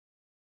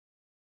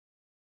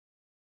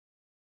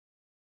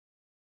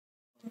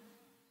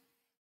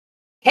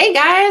Hey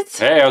guys!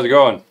 Hey, how's it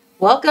going?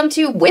 Welcome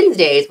to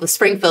Wednesdays with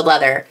Springfield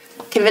Leather.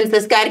 Convinced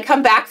this guy to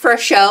come back for a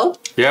show.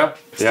 Yeah,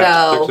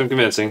 took some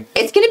convincing.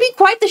 It's going to be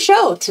quite the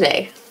show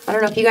today. I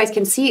don't know if you guys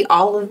can see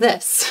all of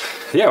this.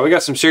 Yeah, we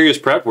got some serious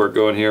prep work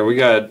going here. We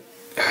got,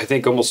 I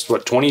think, almost,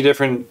 20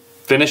 different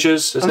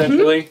finishes,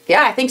 essentially?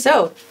 Yeah, I think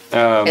so.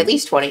 At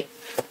least 20.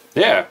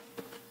 Yeah.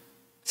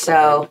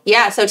 So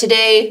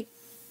today,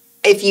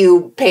 if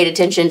you paid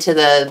attention to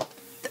the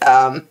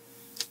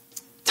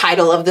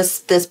title of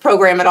this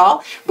program at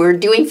all, we're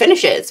doing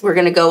finishes. We're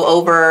going to go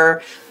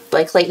over,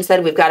 like Clayton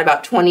said, we've got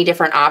about 20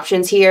 different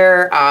options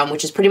here,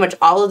 which is pretty much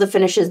all of the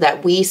finishes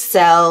that we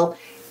sell,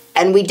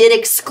 and we did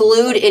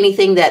exclude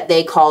anything that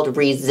they called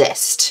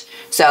resist.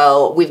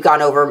 So we've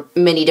gone over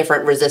many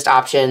different resist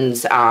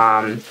options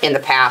in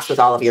the past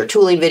with all of your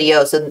tooling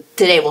videos. So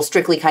today will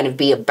strictly kind of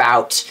be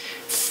about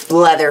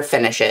leather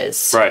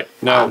finishes. Right.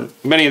 Now,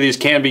 many of these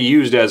can be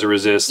used as a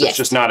resist. Yes. It's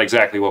just not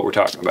exactly what we're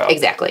talking about.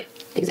 Exactly.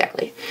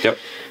 Yep.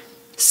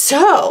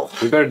 So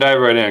we better dive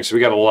right in because we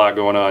got a lot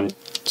going on.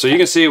 So you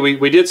can see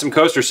we did some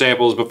coaster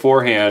samples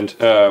beforehand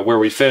where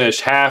we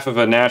finished half of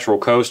a natural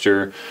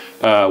coaster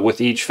with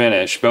each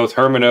finish, both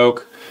Herman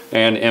Oak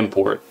and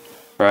import.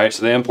 Right,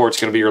 so the import's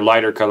going to be your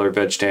lighter color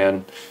veg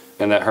tan,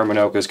 and that Herman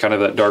Oak is kind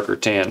of that darker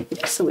tan.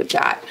 Yes, so we've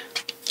got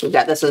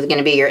this is going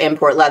to be your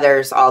import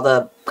leathers, all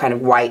the kind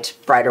of white,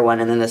 brighter one,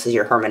 and then this is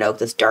your Herman Oak,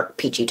 this dark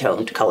peachy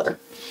toned color.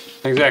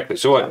 Exactly.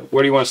 So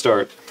where do you want to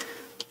start?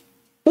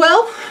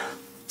 Well,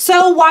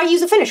 so why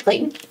use a finish,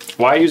 Clayton?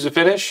 Why use a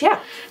finish? Yeah.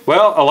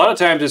 Well, a lot of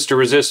times it's to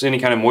resist any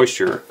kind of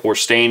moisture or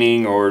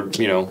staining or,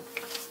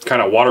 kind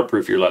of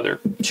waterproof your leather.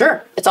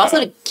 Sure. It's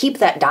also to keep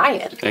that dye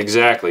in.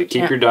 Exactly.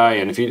 Keep your dye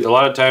in. A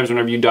lot of times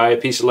whenever you dye a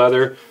piece of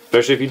leather,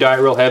 especially if you dye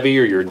it real heavy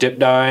or you're dip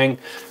dyeing,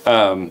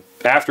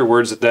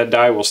 afterwards that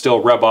dye will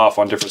still rub off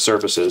on different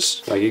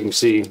surfaces. Like you can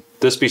see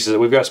this piece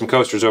of, we've got some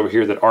coasters over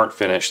here that aren't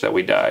finished that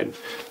we dyed.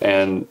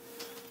 And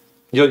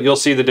you'll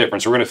see the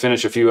difference. We're going to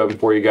finish a few of them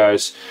for you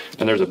guys.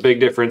 And there's a big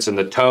difference in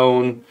the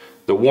tone,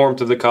 the warmth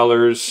of the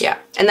colors. Yeah.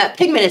 And that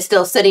pigment is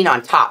still sitting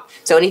on top.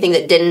 So anything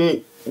that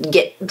didn't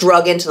get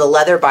drug into the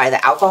leather by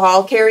the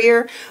alcohol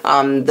carrier,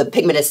 the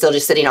pigment is still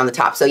just sitting on the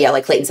top. So yeah,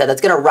 like Clayton said, that's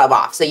going to rub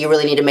off. So you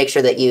really need to make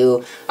sure that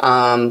you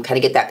kind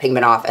of get that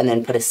pigment off and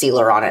then put a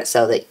sealer on it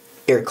so that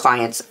your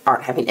clients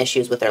aren't having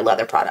issues with their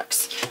leather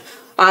products.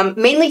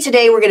 Mainly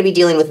today we're going to be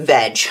dealing with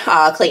veg.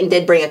 Clayton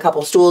did bring a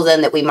couple stools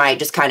in that we might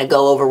just kind of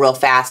go over real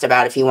fast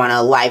about if you want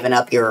to liven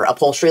up your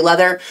upholstery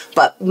leather,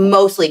 but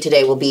mostly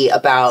today will be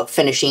about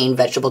finishing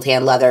vegetable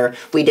tan leather.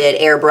 We did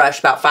airbrush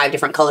about 5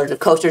 different colors of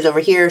coasters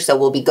over here, so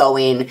we'll be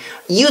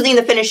using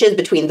the finishes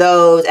between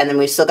those, and then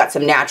we've still got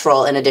some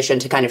natural in addition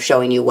to kind of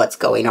showing you what's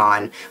going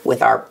on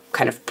with our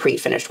kind of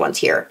pre-finished ones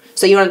here.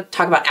 So you want to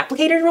talk about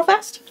applicators real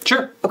fast?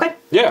 Sure. Okay.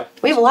 Yeah.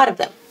 We have a lot of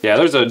them. Yeah,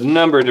 there's a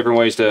number of different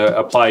ways to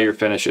apply your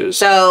finishes.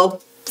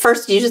 So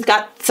first, you just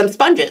got some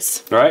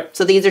sponges. Right.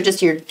 So these are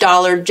just your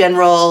Dollar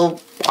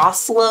General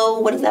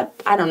Oslo. What is that?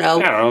 I don't know.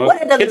 I don't know. What,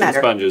 it doesn't kitchen matter.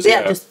 Sponges.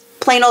 Yeah, just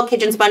plain old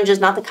kitchen sponges,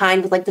 not the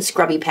kind with like the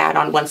scrubby pad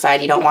on one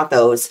side. You don't want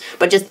those.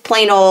 But just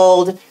plain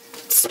old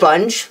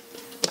sponge.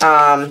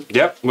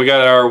 Yep. We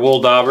got our wool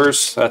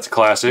daubers. That's a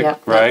classic,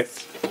 right?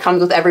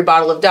 Comes with every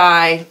bottle of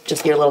dye.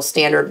 Just your little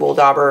standard wool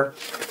dauber.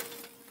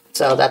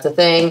 So that's a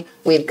thing.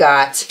 We've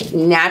got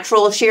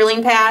natural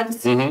shearling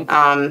pads.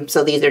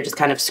 So these are just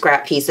kind of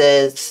scrap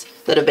pieces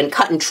that have been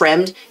cut and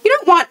trimmed. You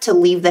don't want to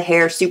leave the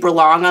hair super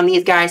long on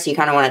these guys, so you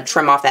kind of want to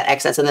trim off that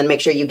excess and then make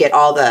sure you get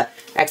all the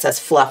excess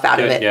fluff out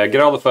of it. Yeah, get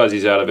all the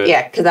fuzzies out of it.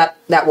 Yeah, because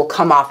that will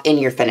come off in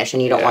your finish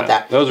and you don't want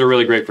that. Those are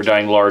really great for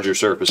dyeing larger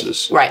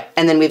surfaces. Right,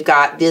 and then we've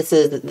got, this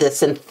is the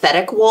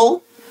synthetic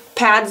wool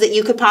pads that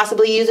you could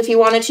possibly use if you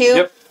wanted to.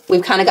 Yep.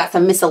 We've kind of got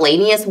some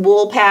miscellaneous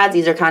wool pads.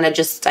 These are kind of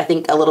just, I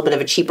think, a little bit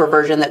of a cheaper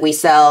version that we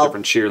sell.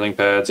 Different shearling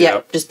pads.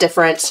 Yep, just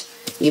different.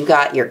 You've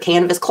got your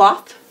canvas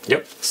cloth.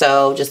 Yep.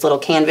 So just little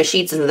canvas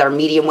sheets. This is our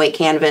medium weight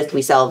canvas.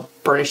 We sell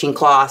burnishing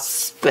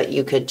cloths, but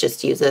you could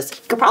just use this.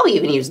 You could probably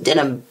even use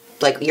denim,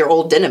 like your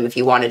old denim if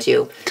you wanted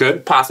to.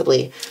 Could.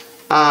 Possibly.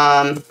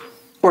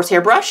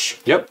 Horsehair brush.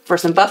 Yep. For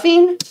some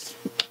buffing.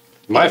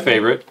 My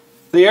favorite,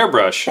 the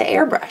airbrush. The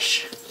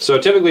airbrush. So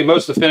typically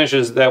most of the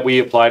finishes that we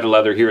apply to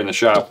leather here in the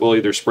shop will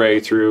either spray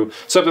through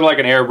something like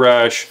an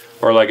airbrush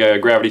or like a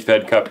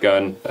gravity-fed cup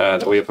gun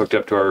that we have hooked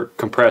up to our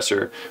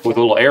compressor with a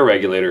little air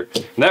regulator.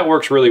 And that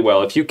works really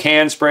well. If you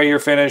can spray your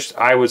finish,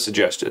 I would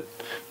suggest it.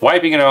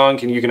 Wiping it on,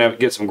 you can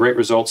get some great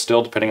results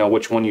still depending on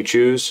which one you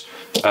choose,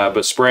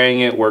 but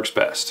spraying it works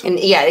best. And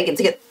yeah,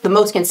 to get the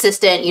most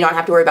consistent, you don't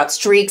have to worry about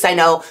streaks. I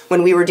know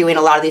when we were doing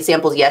a lot of these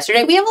samples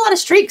yesterday, we have a lot of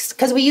streaks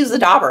because we use the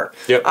dauber.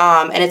 Yep.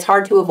 And it's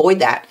hard to avoid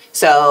that.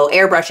 So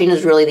airbrushing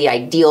is really the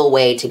ideal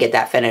way to get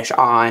that finish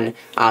on.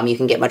 You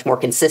can get much more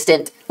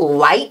consistent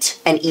light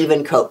and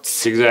even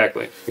coats.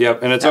 Exactly.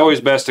 Yep. And it's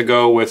always best to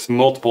go with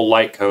multiple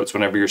light coats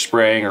whenever you're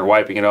spraying or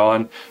wiping it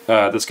on.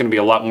 That's going to be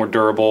a lot more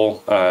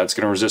durable. It's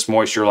going to resist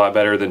moisture a lot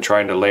better than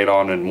trying to lay it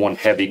on in one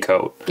heavy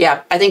coat.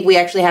 Yeah, I think we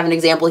actually have an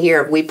example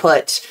here. We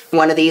put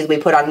one of these, we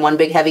put on one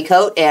big heavy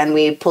coat, and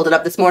we pulled it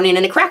up this morning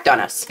and it cracked on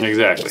us.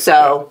 Exactly.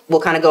 So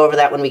we'll kind of go over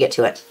that when we get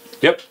to it.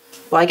 Yep.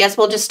 Well, I guess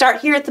we'll just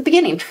start here at the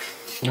beginning.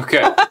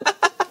 Okay.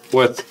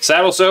 With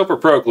saddle soap or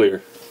Pro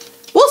Clear?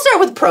 We'll start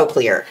with Pro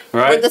Clear.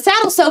 Right. With the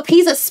saddle soap,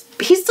 he's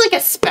like a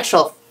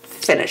special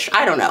finish.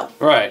 I don't know.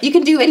 Right. You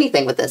can do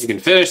anything with this. You can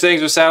finish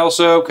things with saddle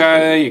soap,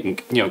 kind of. You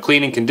can,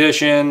 clean and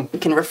condition. You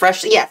can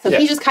refresh. Yeah, so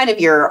he's just kind of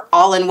your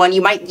all-in-one.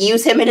 You might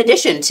use him in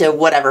addition to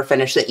whatever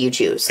finish that you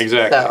choose.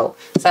 Exactly. So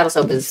saddle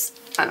soap is,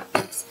 I don't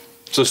know.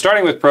 So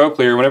starting with Pro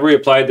Clear, whenever we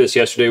applied this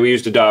yesterday, we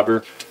used a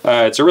dauber.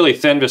 It's a really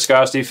thin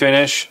viscosity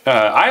finish.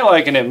 I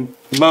liken it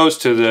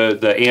most to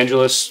the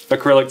Angelus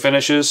acrylic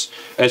finishes.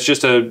 It's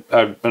just an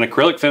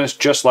acrylic finish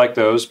just like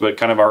those, but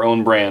kind of our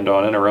own brand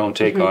on it, our own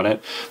take on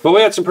it. But we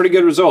had some pretty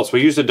good results.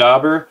 We used a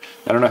dauber.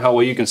 I don't know how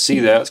well you can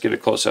see that. Let's get a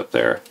close up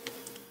there.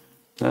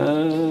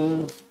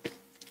 So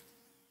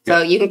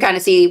you can kind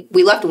of see,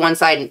 we left one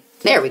side.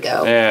 There we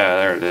go. Yeah,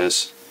 there it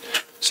is.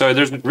 So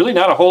there's really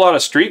not a whole lot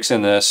of streaks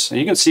in this.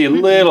 You can see a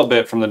little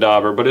bit from the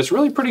dauber, but it's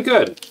really pretty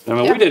good. I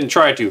mean, we didn't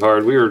try too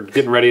hard. We were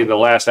getting ready the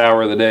last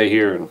hour of the day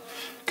here and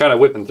kind of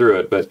whipping through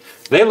it. But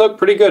they look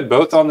pretty good,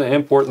 both on the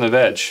import and the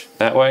veg.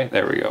 That way,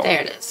 there we go. There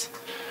it is.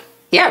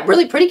 Yeah,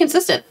 really pretty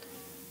consistent.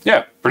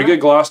 Yeah, pretty good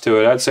gloss to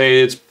it. I'd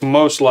say it's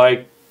most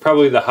like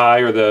probably the high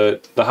or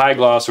the high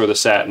gloss or the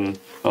satin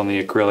on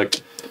the acrylic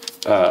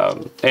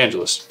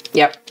Angelus.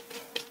 Yep.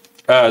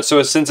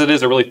 So since it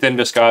is a really thin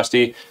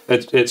viscosity,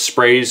 it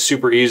sprays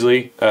super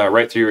easily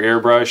right through your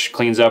airbrush,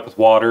 cleans up with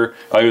water.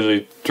 I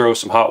usually throw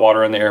some hot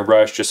water in the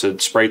airbrush just to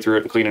spray through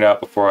it and clean it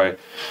out before I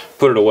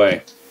put it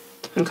away.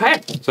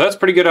 Okay. So that's a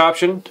pretty good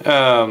option.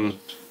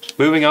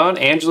 Moving on,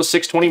 Angelus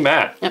 620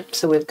 matte. Yep,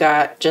 so we've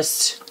got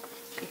just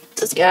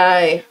this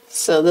guy.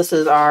 So this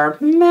is our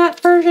matte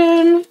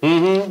version.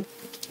 Mm-hmm.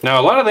 Now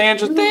a lot of the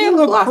Angelus, they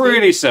look glossy.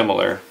 Pretty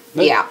similar.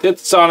 Yeah.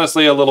 It's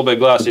honestly a little bit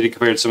glossy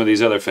compared to some of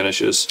these other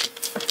finishes.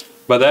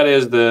 But that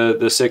is the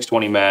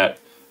 620 matte.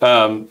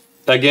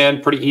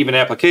 Again, pretty even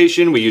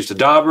application. We used a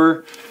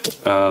dauber.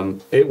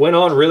 It went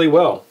on really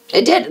well.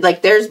 It did.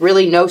 Like, there's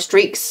really no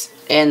streaks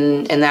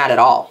in that at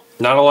all.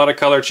 Not a lot of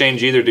color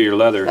change either to your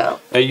leather. No.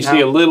 You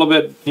see a little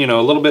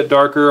bit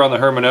darker on the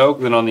Herman Oak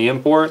than on the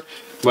import,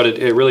 but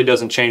it really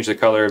doesn't change the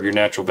color of your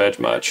natural veg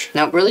much.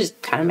 No, it really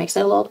just kind of makes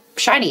it a little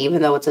shiny,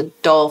 even though it's a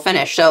dull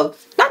finish. So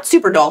not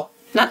super dull,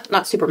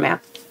 not super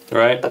matte.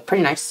 Right. But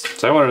pretty nice.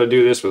 So I wanted to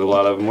do this with a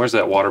lot of them. Where's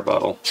that water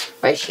bottle?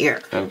 Right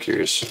here. I'm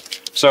curious.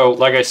 So,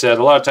 like I said,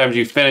 a lot of times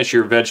you finish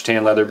your veg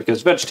tan leather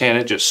because veg tan,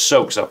 it just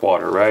soaks up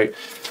water, right?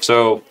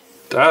 So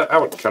I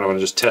would kind of want to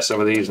just test some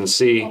of these and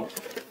see. You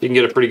can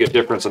get a pretty good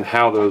difference on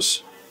how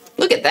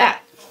Look at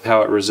that.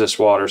 how it resists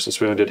water since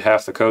we only did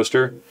half the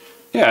coaster.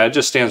 Yeah, it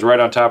just stands right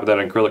on top of that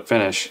acrylic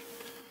finish.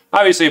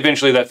 Obviously,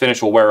 eventually that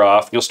finish will wear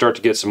off. You'll start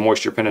to get some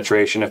moisture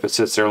penetration if it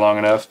sits there long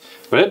enough,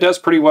 but it does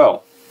pretty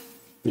well.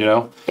 You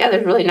know? Yeah,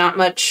 there's really not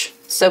much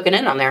soaking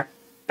in on there.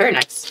 Very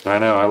nice. I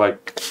know, I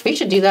like... We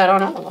should do that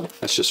on all of them.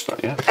 That's just fun,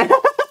 yeah.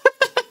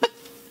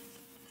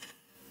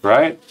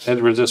 Right? It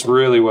resists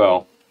really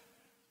well.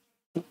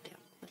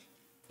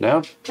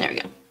 Down? There we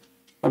go.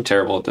 I'm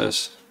terrible at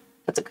this.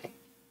 That's okay.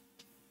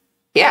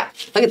 Yeah,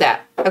 look at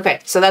that. Okay,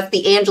 so that's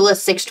the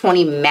Angelus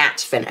 620 matte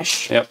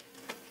finish. Yep.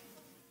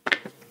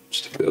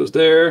 Stick those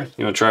there.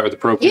 You want to try it with the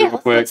Pro Clear real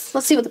quick?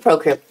 Let's see what the Pro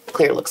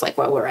Clear looks like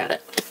while we're at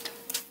it.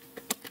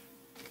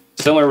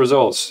 Similar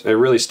results. It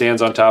really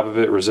stands on top of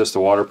it, resists the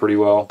water pretty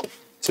well.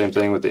 Same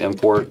thing with the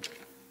import.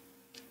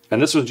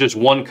 And this was just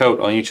one coat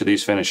on each of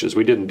these finishes.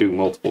 We didn't do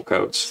multiple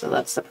coats. So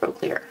that's the Pro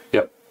Clear.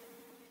 Yep.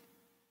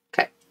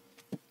 Okay.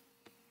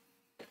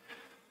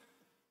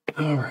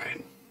 All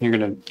right. You're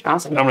gonna.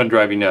 Awesome. I'm gonna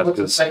drive you nuts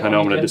because I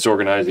know I'm gonna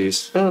disorganize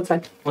these. Oh, that's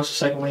fine. What's the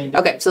second one you did?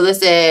 Okay, so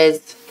this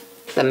is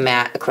the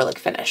matte acrylic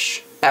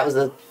finish. That was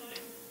the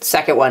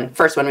second one.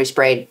 First one we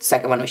sprayed,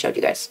 second one we showed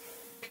you guys.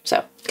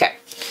 So, okay.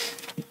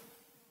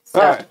 So,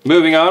 All right,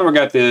 moving on, we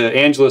got the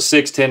Angelus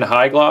 610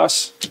 High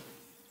Gloss.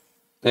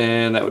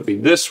 And that would be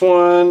this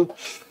one.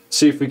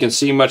 See if we can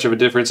see much of a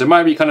difference. It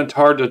might be kind of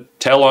hard to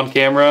tell on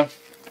camera.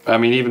 I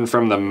mean, even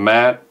from the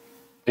matte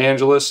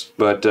Angelus,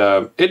 but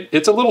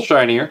it's a little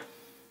shinier.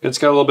 It's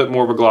got a little bit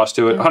more of a gloss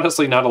to it.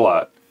 Honestly, not a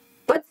lot.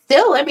 but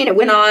still, I mean, it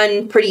went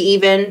on pretty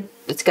even.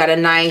 It's got a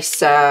nice,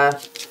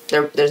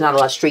 there's not a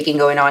lot of streaking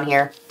going on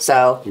here.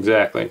 So,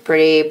 Exactly.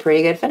 pretty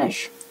good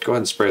finish. Go ahead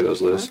and spray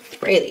those, Liz.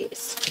 Spray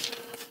these.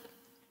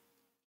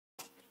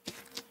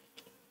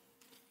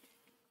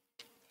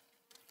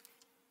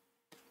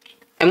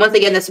 And once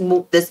again,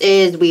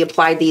 we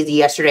applied these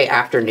yesterday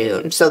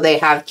afternoon. So they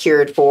have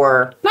cured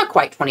for not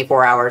quite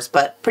 24 hours,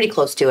 but pretty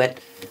close to it.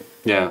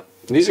 Yeah.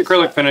 These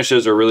acrylic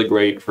finishes are really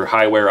great for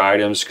high wear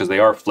items because they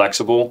are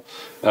flexible.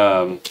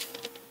 You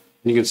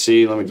can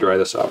see, let me dry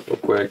this off real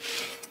quick.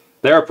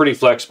 They are pretty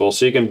flexible,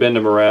 so you can bend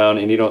them around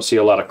and you don't see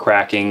a lot of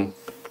cracking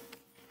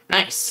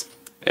Nice.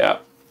 Yeah.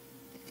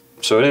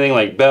 So anything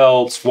like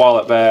belts,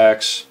 wallet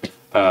backs,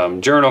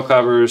 journal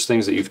covers,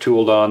 things that you've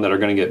tooled on that are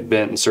going to get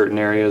bent in certain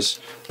areas,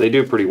 they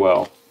do pretty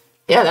well.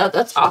 Yeah,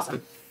 that's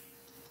awesome.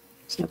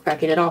 There's no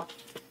cracking at all.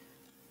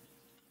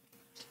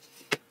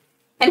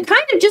 And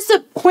kind of just to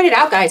point it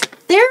out, guys,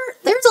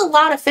 there's a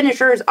lot of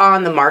finishers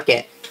on the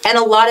market. And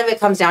a lot of it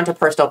comes down to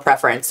personal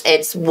preference.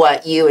 It's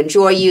what you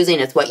enjoy using.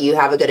 It's what you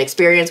have a good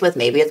experience with.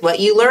 Maybe it's what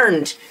you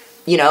learned,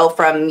 you know,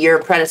 from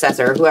your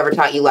predecessor, whoever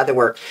taught you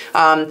leatherwork.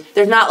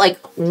 There's not like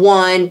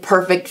one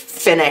perfect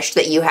finish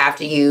that you have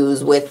to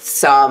use with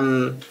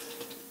some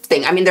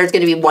thing. I mean, there's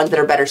going to be ones that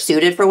are better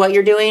suited for what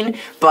you're doing,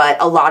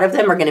 but a lot of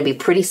them are going to be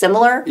pretty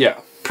similar. Yeah.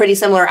 Pretty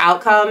similar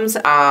outcomes.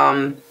 It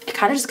kind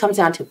of just comes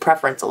down to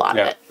preference, a lot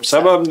of it.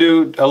 Some of them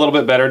do a little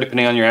bit better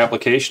depending on your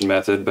application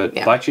method, but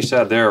like she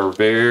said, they're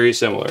very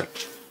similar.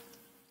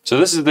 So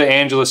this is the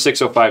Angelus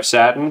 605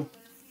 satin.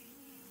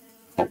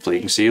 Hopefully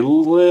you can see a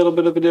little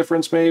bit of a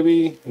difference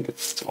maybe. Get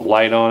some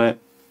light on it.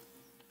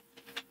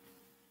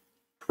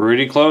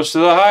 Pretty close to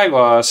the high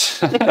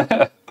gloss.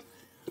 I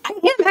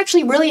am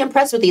actually really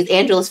impressed with these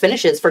Angelus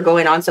finishes for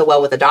going on so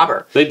well with a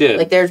dauber. They did.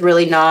 Like there's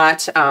really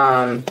not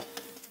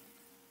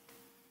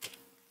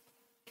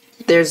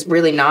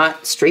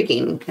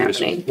streaking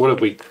happening. What if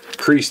we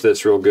crease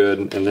this real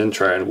good and then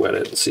try and wet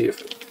it and see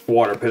if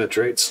water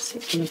penetrates? See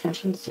if anything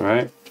happens. All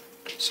right.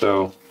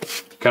 So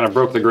kind of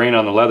broke the grain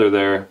on the leather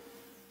there.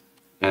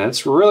 And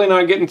it's really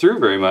not getting through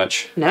very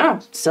much. No,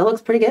 still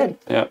looks pretty good.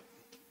 Yeah.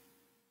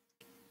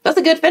 That's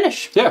a good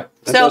finish. Yeah,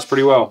 that does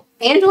pretty well.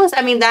 Angelus,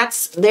 I mean,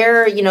 that's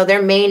their, you know,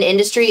 their main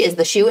industry is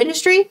the shoe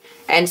industry.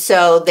 And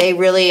so they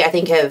really, I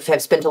think, have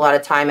spent a lot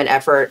of time and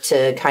effort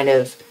to kind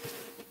of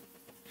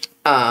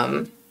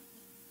come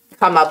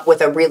up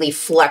with a really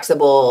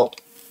flexible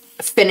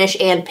finish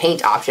and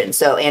paint option.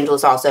 So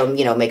Angelus also,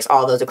 you know, makes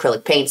all those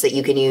acrylic paints that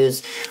you can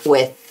use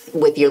with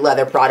your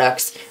leather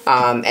products.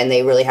 And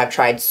they really have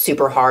tried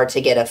super hard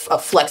to get a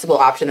flexible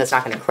option that's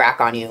not going to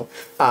crack on you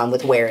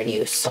with wear and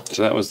use.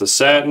 So that was the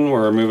satin.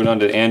 We're moving on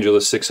to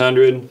Angelus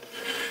 600.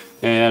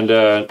 And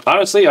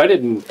honestly,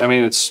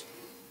 it's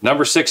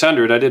number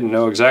 600. I didn't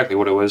know exactly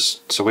what it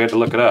was, so we had to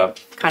look it up.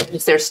 Kind of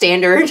just their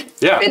standard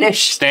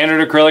finish.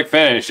 Standard acrylic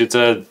finish. It's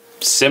a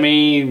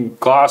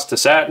semi-gloss to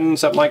satin,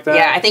 something like that.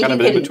 Yeah, I think kind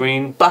you of can in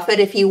between. Buff it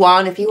if you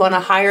want a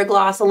higher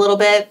gloss a little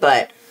bit,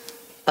 but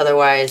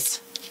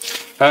otherwise...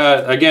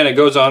 Again, it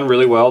goes on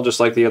really well, just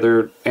like the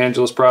other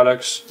Angelus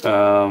products.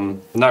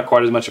 Not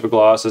quite as much of a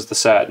gloss as the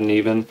satin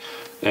even,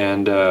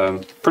 and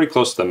pretty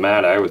close to the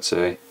matte, I would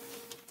say.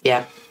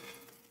 Yeah.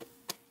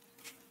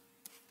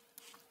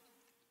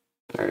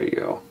 There you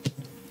go.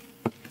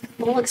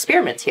 Little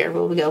experiments here.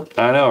 Where we go?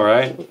 I know,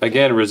 right?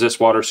 Again, resists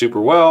water super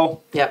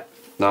well. Yep.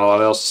 Not a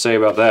lot else to say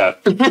about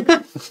that.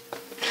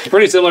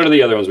 Pretty similar to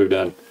the other ones we've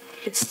done.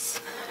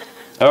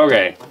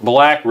 Okay,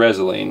 black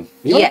Resolene.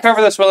 You want to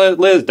cover this one?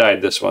 Liz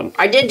dyed this one.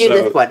 I did do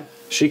this one.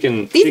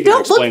 These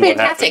don't look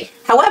fantastic.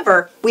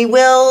 However, we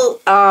will...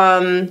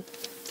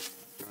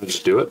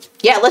 just do it?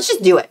 Yeah, let's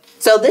just do it.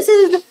 So this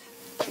is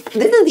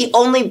the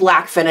only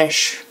black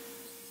finish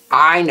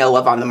I know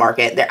of on the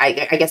market. I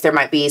guess there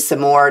might be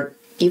some more.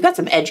 You've got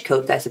some edge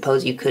coats, I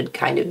suppose you could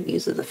kind of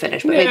use as a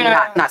finish, but maybe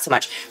not so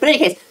much. But in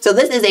any case, so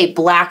this is a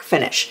black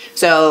finish.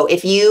 So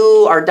if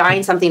you are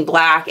dyeing something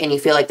black and you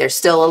feel like there's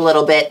still a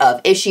little bit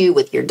of issue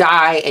with your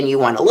dye and you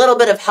want a little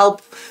bit of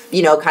help,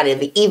 you know, kind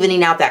of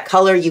evening out that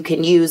color, you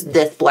can use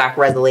this black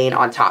Resolene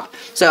on top.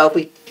 So if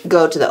we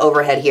go to the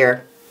overhead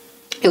here,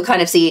 you'll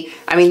kind of see,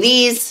 I mean,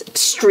 these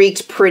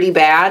streaked pretty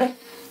bad.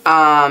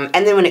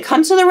 And then when it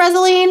comes to the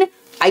Resolene,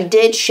 I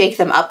did shake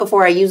them up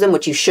before I use them,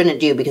 which you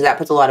shouldn't do because that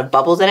puts a lot of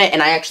bubbles in it.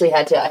 And I actually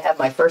I have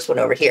my first one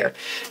over here.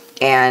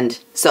 And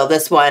so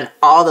this one,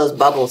 all those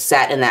bubbles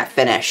sat in that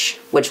finish,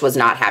 which was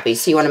not happy.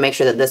 So you want to make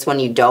sure that this one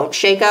you don't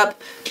shake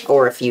up,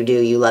 or if you do,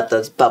 you let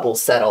those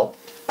bubbles settle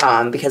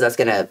because that's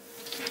going to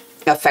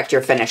affect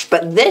your finish.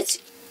 But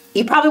this,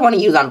 you probably want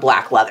to use on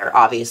black leather,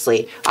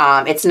 obviously.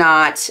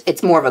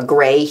 It's more of a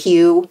gray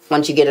hue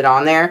once you get it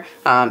on there.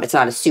 It's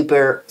not a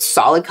super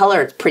solid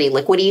color. It's pretty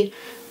liquidy.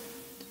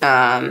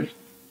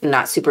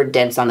 Not super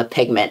dense on the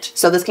pigment.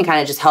 So this can kind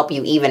of just help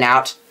you even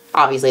out.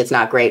 Obviously, it's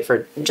not great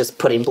for just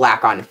putting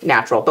black on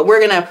natural, but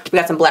we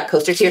got some black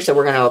coasters here, so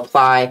we're going to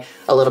apply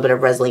a little bit of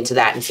Resolene to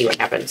that and see what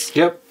happens.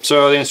 Yep.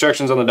 So the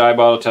instructions on the dye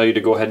bottle tell you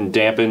to go ahead and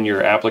dampen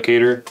your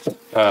applicator.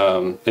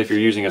 If you're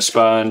using a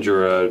sponge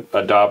or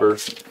a dauber,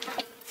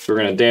 we're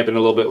going to dampen it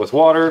a little bit with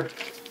water.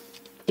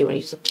 You want to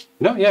use it?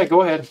 No, yeah,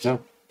 go ahead.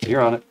 No, you're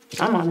on it.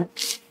 I'm on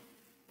it.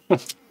 I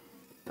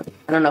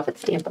don't know if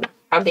it's damp enough.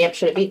 How damp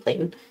should it be,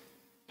 Clayton?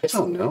 Just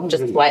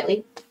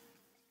slightly?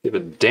 Give a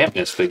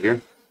dampness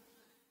figure.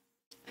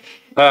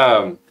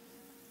 So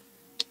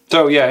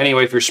yeah,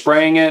 anyway, if you're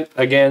spraying it,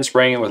 again,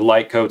 spraying it with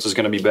light coats is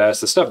going to be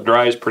best. The stuff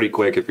dries pretty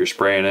quick if you're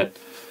spraying it.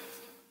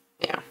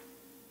 Yeah.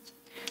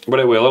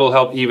 But it'll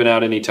help even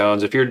out any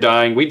tones. If you're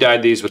dyeing, we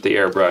dyed these with the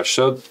airbrush,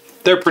 so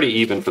they're pretty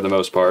even for the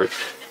most part.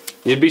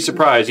 You'd be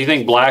surprised. You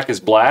think black is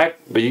black,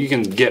 but you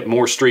can get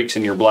more streaks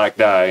in your black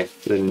dye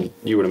than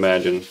you would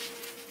imagine.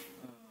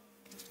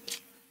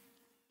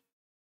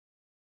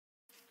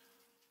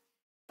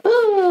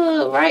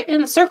 go right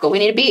in the circle. We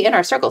need to be in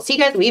our circle. See,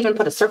 guys, we even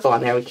put a circle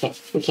on there. We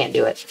can't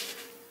do it.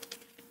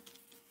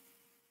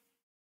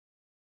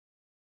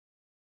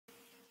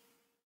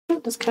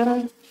 Just kind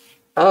of.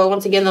 Oh,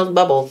 once again, those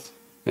bubbles.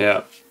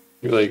 Yeah.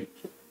 You like.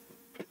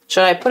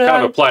 Should I put it kind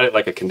on? of applied it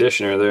like a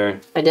conditioner there.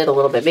 I did a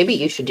little bit. Maybe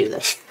you should do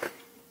this.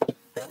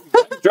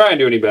 Try and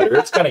do any better.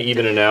 It's kind of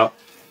evening out.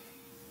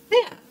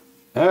 Yeah.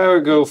 I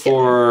would go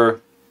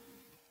for.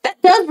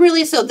 That does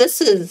really. So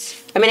this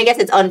is. I mean, I guess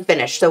it's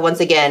unfinished. So once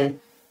again,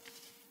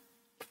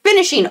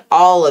 finishing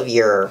all of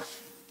your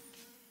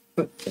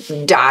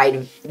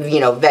dyed,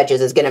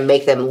 veggies is going to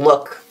make them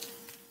look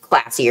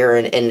classier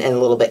and a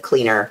little bit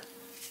cleaner.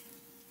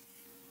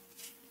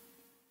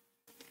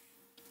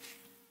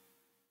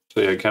 So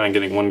yeah, kind of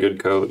getting one good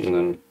coat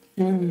and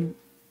then.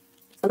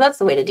 So that's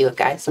the way to do it,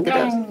 guys. Look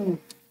at those.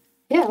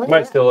 Yeah, look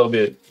Might at still be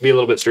a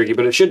little bit streaky,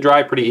 but it should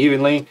dry pretty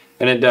evenly,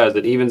 and it does.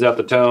 It evens out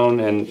the tone,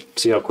 and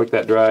see how quick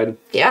that dried.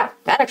 Yeah,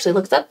 that actually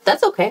looks up.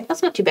 That's okay.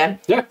 That's not too bad.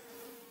 Yeah.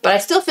 But I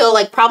still feel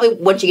like probably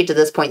once you get to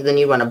this point, then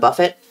you want to buff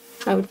it.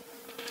 I would.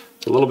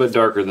 It's a little bit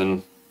darker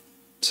than,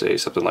 say,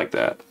 something like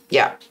that.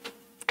 Yeah.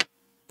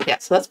 Yeah.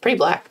 So that's pretty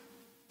black.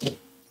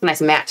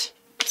 Nice matte.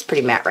 It's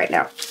pretty matte right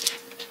now.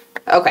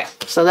 Okay,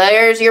 so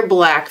there's your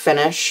black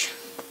finish.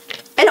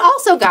 And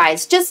also,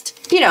 guys, just,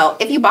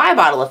 if you buy a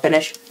bottle of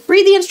finish,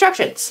 read the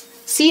instructions.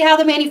 See how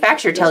the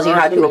manufacturer tells you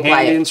how to apply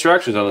handy it.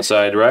 instructions on the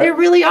side, right? There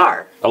really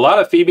are. A lot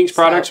of Phoebe's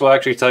products will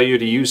actually tell you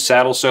to use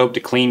saddle soap to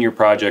clean your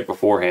project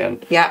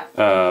beforehand. Yeah.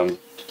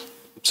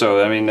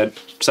 So, I mean, that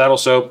saddle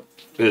soap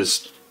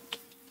is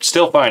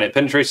still fine. It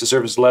penetrates the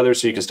surface of leather,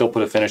 so you can still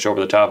put a finish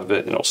over the top of it,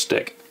 and it'll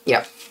stick.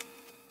 Yep.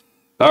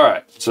 All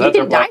right, so that's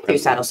you our can dye black through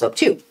saddle soap,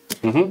 too.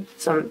 Mm-hmm.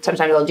 Sometimes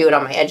I'll do it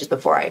on my edges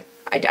before I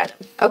dye them.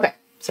 Okay,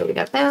 so we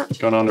got that.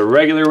 Going on to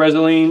regular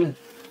Resolene.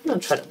 I'm going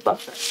to try to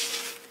buff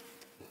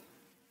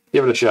it.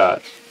 Give it a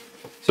shot.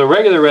 So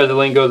regular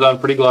Resolene goes on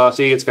pretty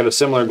glossy. It's got a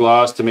similar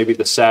gloss to maybe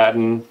the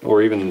satin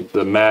or even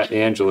the matte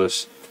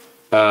Angelus.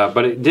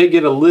 But it did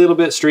get a little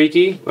bit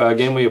streaky.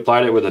 Again, we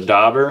applied it with a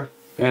dauber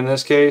in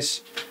this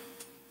case.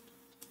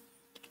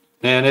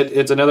 And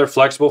it's another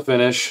flexible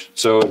finish,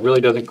 so it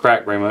really doesn't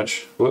crack very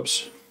much.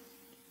 Whoops.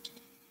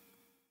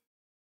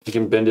 You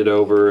can bend it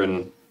over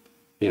and,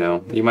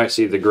 you might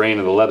see the grain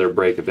of the leather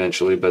break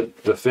eventually,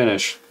 but the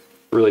finish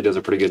really does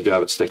a pretty good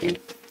job at sticking.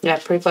 Yeah,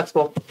 pretty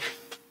flexible.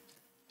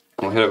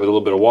 I'll hit it with a little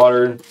bit of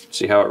water,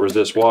 see how it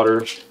resists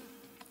water.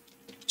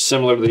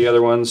 Similar to the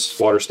other ones,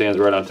 water stands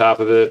right on top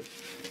of it.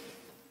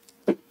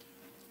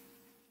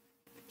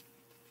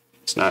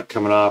 It's not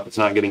coming off, it's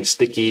not getting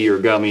sticky or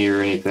gummy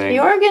or anything.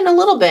 You are getting a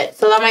little bit,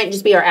 so that might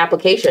just be our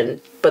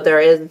application, but there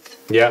is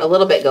a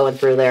little bit going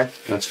through there.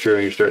 That's true,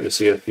 you're starting to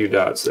see a few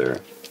dots there.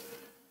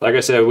 Like I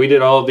said, we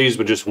did all of these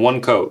with just one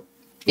coat.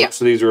 Yeah.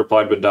 Most of these were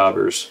applied with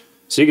daubers.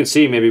 So you can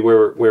see maybe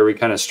where we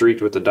kind of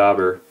streaked with the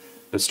dauber.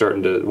 It's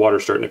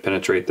water's starting to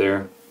penetrate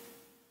there.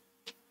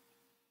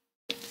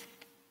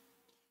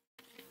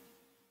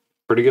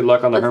 Pretty good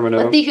luck on the Hermano.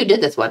 Let's see who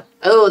did this one.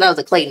 Oh, that was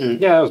a Clayton.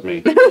 Yeah, that was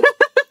me.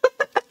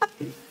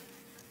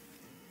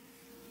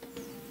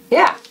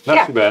 Yeah.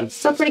 Not too bad.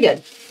 Still pretty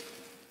good.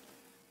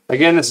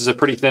 Again, this is a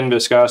pretty thin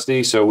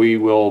viscosity, so we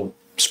will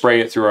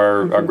spray it through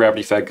our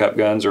gravity-fed cup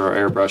guns or our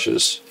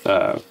airbrushes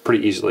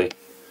pretty easily.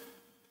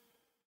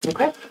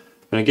 Okay.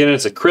 And again,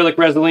 it's acrylic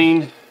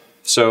Resolene,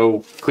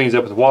 so cleans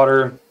up with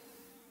water.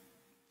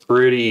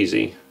 Pretty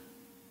easy.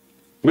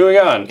 Moving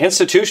on,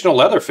 institutional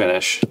leather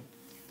finish.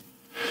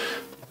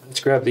 Let's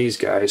grab these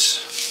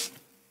guys.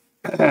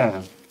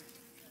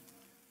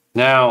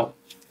 Now,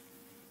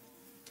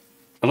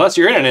 unless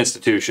you're in an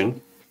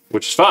institution,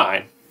 which is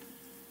fine,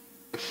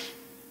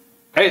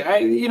 I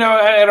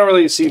don't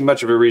really see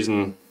much of a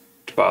reason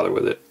to bother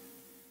with it.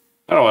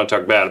 I don't want to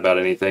talk bad about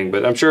anything,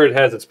 but I'm sure it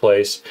has its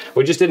place.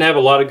 We just didn't have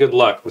a lot of good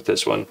luck with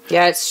this one.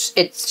 Yeah, it's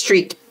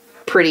streaked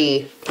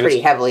pretty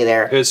heavily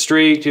there. It's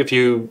streaked. If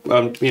you,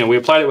 we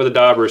applied it with a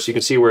dauber, so you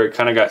can see where it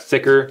kind of got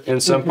thicker in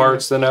some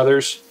parts than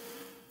others.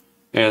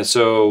 And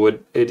so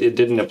it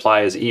didn't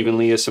apply as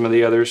evenly as some of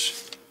the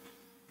others.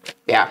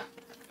 Yeah.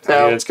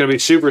 So it's going to be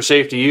super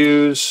safe to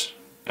use.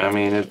 I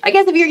mean, I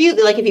guess if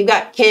you've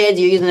got kids,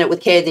 you're using it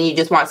with kids, and you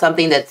just want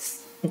something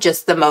that's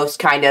just the most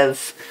kind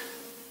of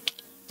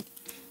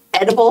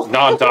edible,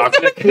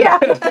 non-toxic. Yeah.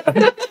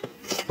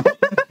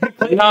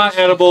 Not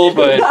edible,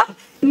 but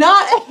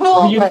not edible.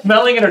 Are you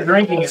smelling it or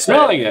drinking it?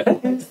 Smelling it.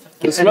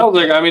 It smells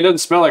like. It doesn't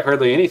smell like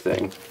hardly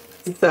anything.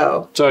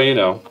 So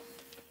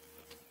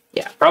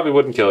yeah, probably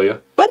wouldn't kill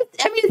you. But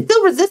it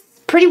still resists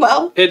pretty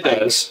well. It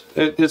does.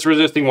 It's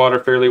resisting water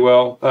fairly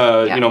well.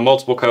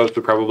 Multiple coats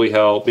would probably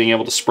help. Being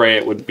able to spray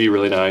it would be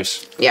really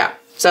nice. Yeah.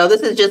 So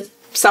this is just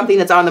something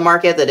that's on the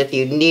market that if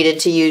you needed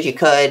to use, you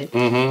could.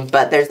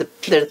 But there's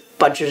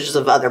bunches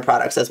of other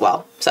products as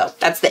well. So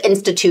that's the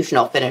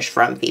institutional finish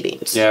from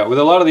Phoebe's. Yeah, with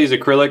a lot of these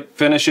acrylic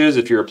finishes,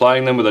 if you're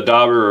applying them with a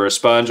dauber or a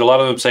sponge, a lot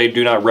of them say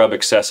do not rub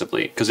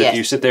excessively. Because if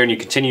you sit there and you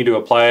continue to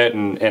apply it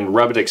and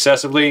rub it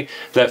excessively,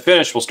 that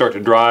finish will start to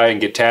dry and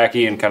get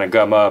tacky and kind of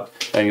gum up,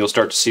 and you'll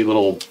start to see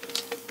little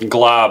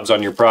globs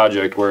on your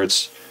project where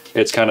it's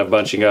it's kind of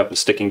bunching up and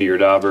sticking to your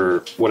dauber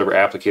or whatever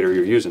applicator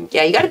you're using.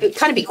 Yeah, you got to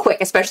kind of be quick,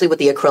 especially with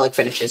the acrylic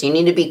finishes. You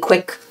need to be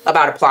quick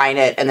about applying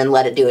it and then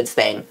let it do its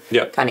thing.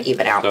 Yep. Kind of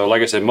even out. So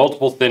like I said,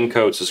 multiple thin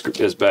coats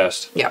is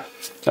best. Yeah.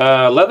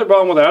 Leather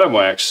balm with atom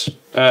wax.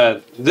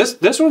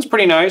 This one's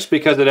pretty nice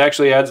because it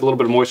actually adds a little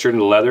bit of moisture into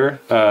the leather.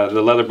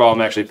 The leather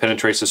balm actually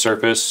penetrates the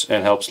surface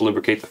and helps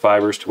lubricate the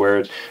fibers to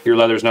where your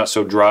leather's not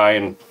so dry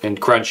and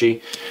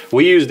crunchy.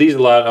 We use these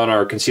a lot on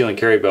our conceal and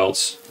carry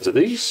belts. Is it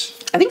these?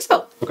 I think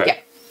so. Okay. Yeah,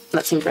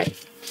 that seems right.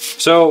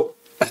 So,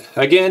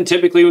 again,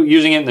 typically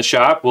using it in the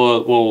shop,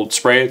 we'll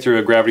spray it through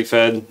a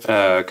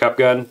gravity-fed cup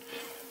gun.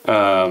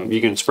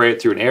 You can spray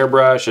it through an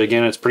airbrush.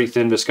 Again, it's pretty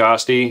thin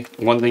viscosity.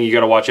 One thing you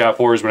got to watch out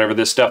for is whenever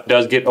this stuff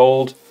does get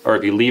old, or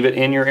if you leave it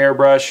in your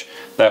airbrush,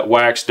 that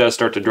wax does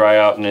start to dry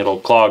out and it'll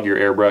clog your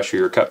airbrush or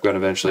your cup gun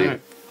eventually.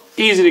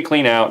 Easy to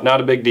clean out,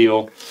 not a big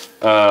deal.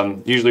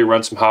 Usually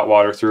run some hot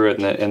water through it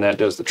and that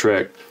does the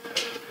trick.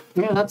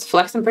 Yeah, that's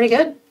flexing pretty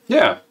good.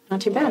 Yeah. Not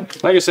too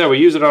bad. Like I said, we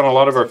use it on a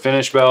lot of our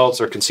finish belts,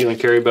 our conceal and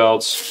carry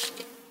belts.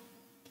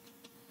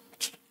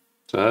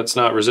 So that's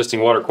not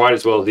resisting water quite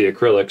as well as the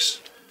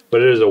acrylics,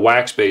 but it is a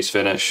wax-based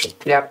finish.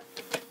 Yep.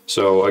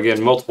 So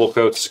again, multiple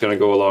coats is going to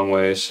go a long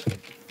ways.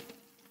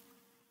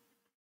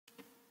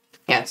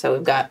 Yeah, so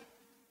we've got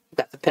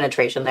the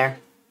penetration there.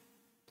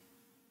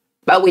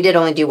 But we did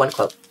only do one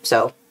coat,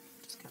 so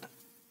just gotta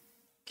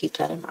keep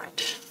that in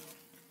mind.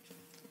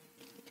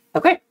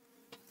 Okay.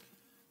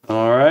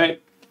 All right.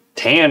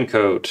 Tan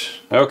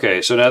coat.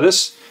 Okay, so now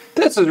this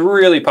is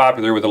really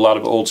popular with a lot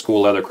of old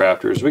school leather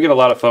crafters. We get a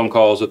lot of phone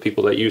calls with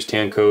people that use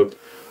tan coat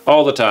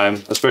all the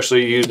time,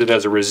 especially use it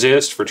as a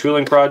resist for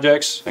tooling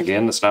projects.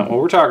 Again, that's not what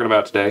we're talking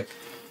about today.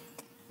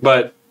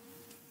 But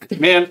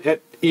man,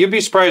 you'd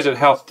be surprised at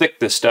how thick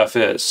this stuff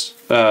is.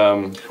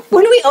 When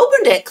we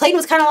opened it, Clayton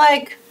was kind of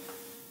like,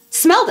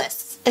 smell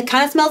this. It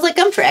kind of smells like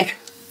gum trag.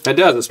 It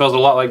does. It smells a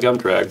lot like gum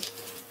trag.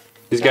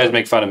 These guys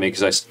make fun of me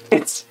because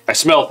I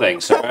smell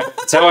things. All right?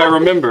 That's how I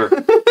remember.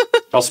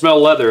 I'll smell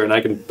leather and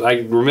I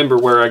remember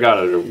where I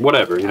got it or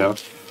whatever, you know.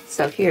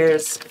 So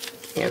here's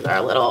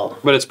our little.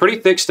 But it's pretty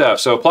thick stuff.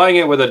 So applying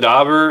it with a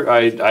dauber,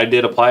 I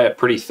did apply it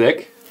pretty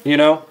thick, you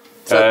know.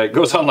 So, it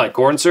goes on like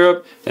corn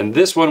syrup. And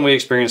this one we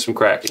experienced some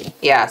cracking.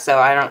 Yeah,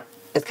 so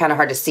it's kind of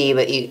hard to see,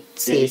 but you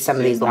see some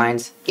of these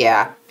lines.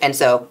 Yeah, and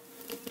so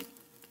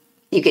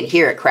you can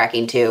hear it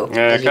cracking too.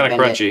 Yeah, kind of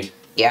crunchy.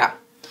 Yeah.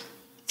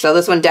 So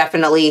this one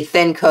definitely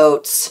thin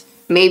coats,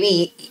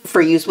 maybe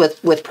for use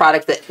with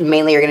product that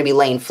mainly are going to be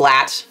laying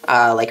flat,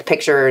 like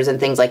pictures and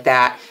things like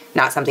that.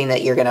 Not something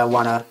that you're going to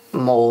want to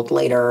mold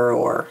later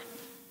or,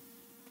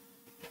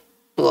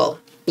 well,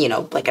 you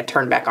know, like a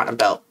turn back on a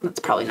belt. That's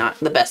probably not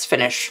the best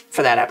finish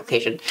for that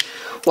application.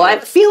 Well, I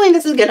have a feeling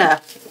this is going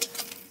to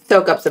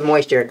soak up some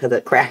moisture because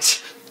it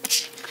cracks.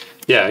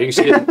 Yeah, you can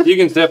see it. You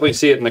can definitely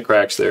see it in the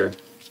cracks there.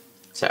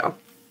 So.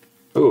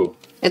 Ooh.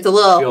 It's a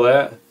little. Feel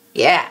that?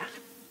 Yeah.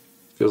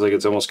 Feels like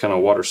it's almost kind of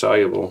water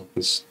soluble.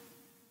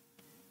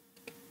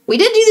 We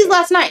did do these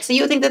last night, so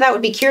you would think that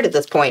would be cured at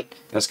this point.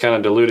 That's kind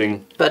of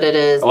diluting. But it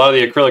is. A lot of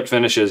the acrylic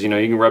finishes, you know,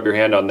 you can rub your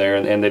hand on there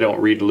and they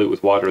don't re-dilute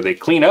with water. They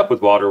clean up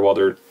with water while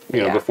they're,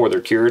 you know, before they're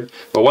cured.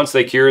 But once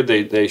they cured,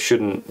 they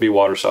shouldn't be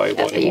water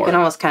soluble anymore. You can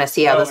almost kind of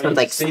see how this one's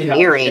like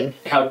smearing.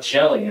 How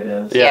jelly it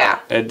is. Yeah,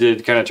 it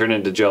did kind of turn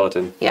into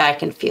gelatin. Yeah, I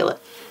can feel it.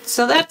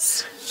 So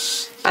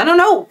that's, I don't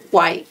know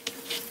why.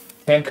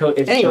 Tan coat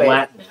is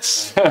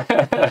gelatinous.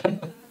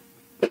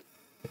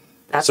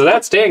 So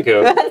that's tan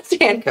coat. That's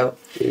tan coat.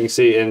 You can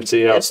see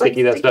how It's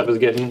sticky like that stuff is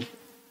getting.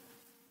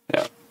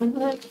 Yeah.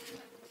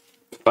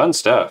 Fun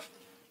stuff.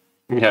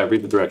 Yeah,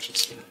 read the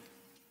directions.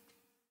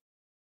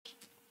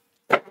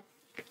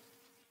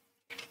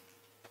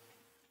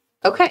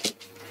 Okay.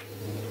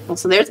 Well,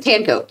 so there's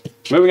tan coat.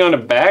 Moving on to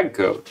bag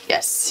coat.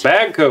 Yes.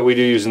 Bag coat we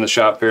do use in the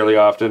shop fairly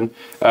often.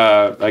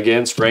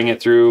 Again, spraying it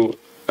through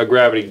a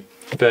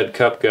gravity-fed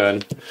cup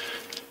gun.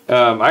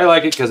 I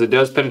like it because it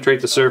does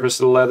penetrate the surface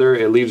of the leather.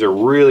 It leaves a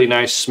really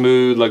nice,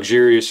 smooth,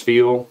 luxurious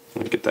feel.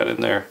 Let me get that in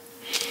there.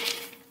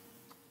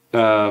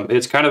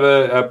 It's kind of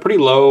a pretty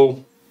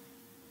low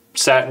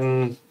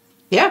satin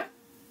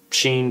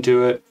sheen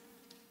to it.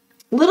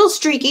 Little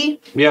streaky.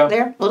 Yeah.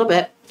 There, a little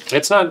bit.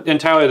 It's not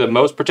entirely the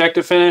most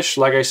protective finish.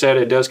 Like I said,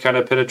 it does kind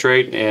of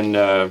penetrate and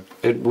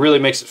it really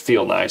makes it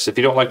feel nice. If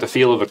you don't like the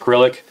feel of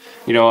acrylic,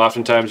 you know,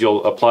 oftentimes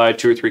you'll apply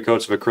 2 or 3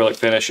 coats of acrylic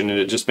finish and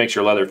it just makes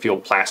your leather feel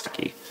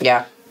plasticky.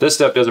 Yeah. This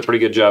stuff does a pretty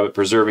good job at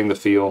preserving the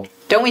feel.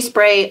 Don't we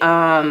spray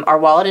our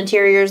wallet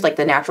interiors like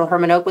the natural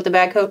Herman Oak with the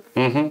bag coat?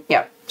 Mm-hmm.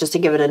 Yeah, just to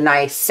give it a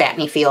nice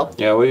satiny feel.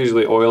 Yeah, we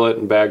usually oil it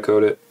and bag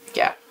coat it.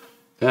 Yeah.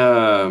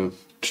 So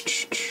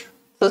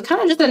it's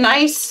kind of just a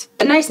nice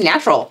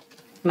natural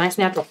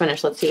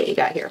finish. Let's see what you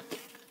got here.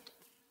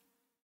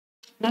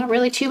 Not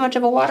really too much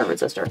of a water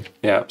resistor.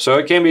 Yeah, so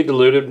it can be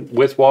diluted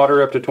with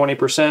water up to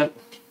 20%.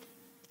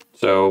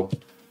 So,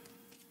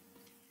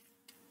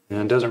 and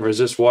it doesn't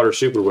resist water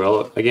super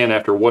well. Again,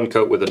 after 1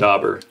 coat with a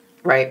dauber.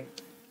 Right.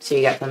 So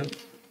you got some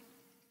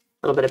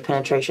little bit of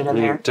penetration in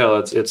You there. can tell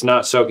it's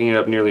not soaking it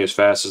up nearly as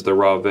fast as the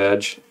raw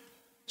veg.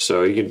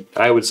 So you can,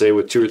 I would say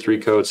with 2 or 3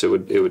 coats, it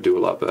would do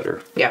a lot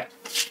better. Yeah.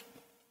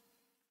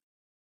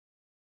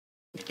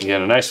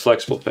 Again, a nice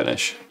flexible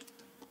finish.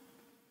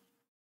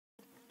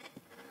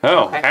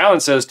 Oh, Okay. Alan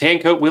says tan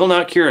coat will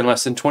not cure in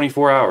less than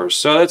 24 hours.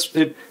 So that's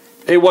it.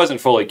 It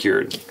wasn't fully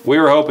cured. We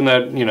were hoping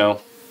that, you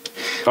know,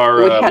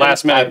 our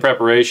last minute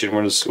preparation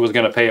was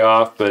going to pay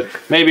off, but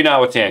maybe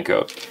not with tan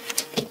coat.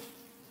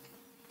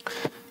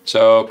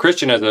 So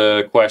Christian has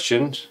a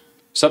question.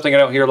 Something I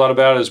don't hear a lot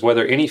about is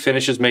whether any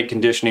finishes make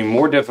conditioning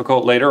more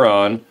difficult later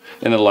on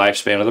in the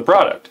lifespan of the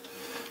product.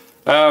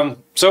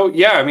 So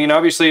yeah, I mean,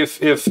 obviously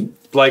if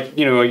like,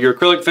 you know, your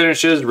acrylic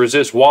finishes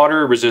resist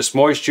water, resist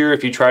moisture,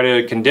 if you try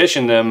to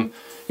condition them,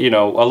 you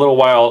know, a little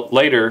while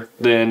later,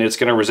 then it's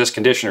going to resist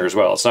conditioner as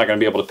well. It's not going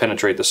to be able to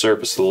penetrate the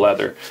surface of the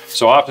leather.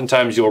 So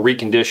oftentimes you'll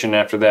recondition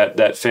after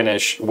that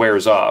finish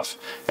wears off.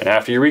 And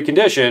after you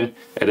recondition,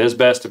 it is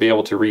best to be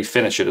able to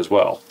refinish it as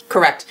well.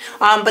 Correct.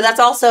 But that's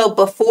also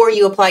before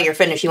you apply your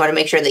finish, you want to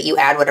make sure that you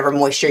add whatever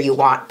moisture you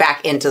want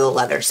back into the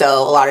leather.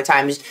 So a lot of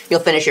times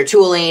you'll finish your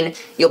tooling,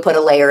 you'll put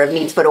a layer of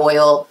neat's foot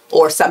oil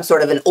or some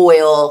sort of an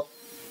oil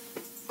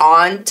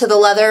onto the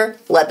leather,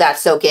 let that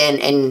soak in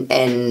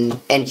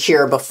and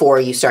cure before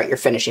you start your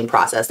finishing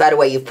process. That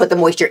way you've put the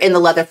moisture in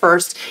the leather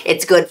first.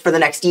 It's good for the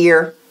next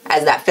year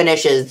as that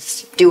finish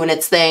is doing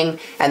its thing.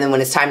 And then when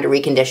it's time to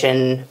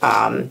recondition,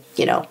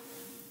 you know,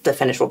 the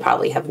finish will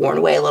probably have worn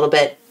away a little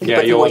bit. You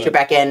put the moisture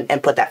back in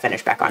and put that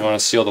finish back on. You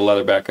want to seal the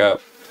leather back up.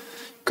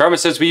 Carmen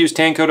says we used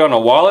tan coat on a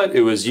wallet.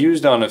 It was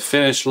used on a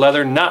finished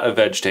leather, not a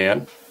veg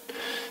tan.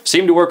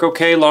 Seemed to work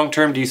okay long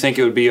term. Do you think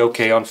it would be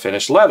okay on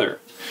finished leather?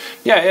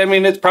 Yeah, I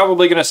mean, it's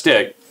probably going to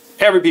stick.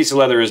 Every piece of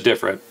leather is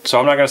different. So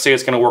I'm not going to say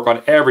it's going to work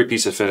on every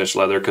piece of finished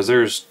leather because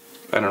there's,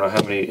 I don't know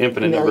how many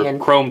infinite number of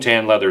chrome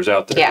tan leathers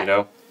out there, you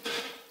know?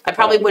 I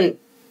probably wouldn't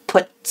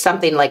put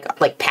something like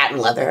patent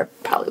leather.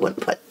 Probably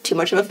wouldn't put too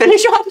much of a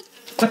finish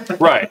on.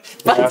 Right.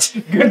 But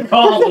good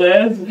call,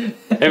 Liz.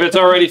 If it's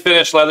already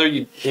finished leather,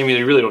 you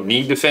really don't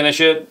need to finish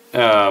it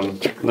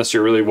unless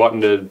you're really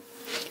wanting to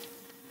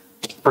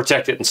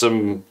protect it in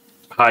some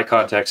high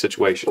contact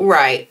situation.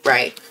 Right,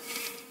 right.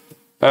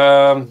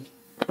 All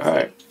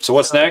right. So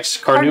what's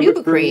next?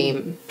 Carnauba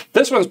cream.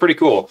 This one's pretty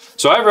cool.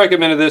 So I've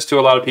recommended this to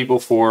a lot of people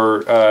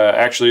for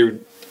actually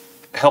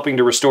helping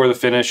to restore the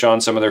finish on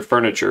some of their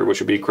furniture, which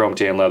would be chrome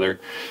tan leather.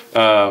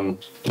 And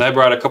I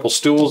brought a couple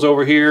stools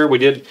over here. We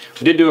did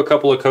do a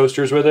couple of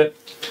coasters with it,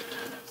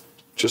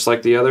 just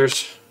like the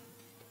others.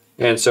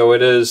 And so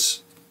it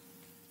is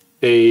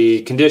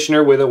a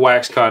conditioner with a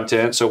wax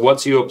content. So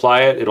once you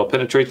apply it, it'll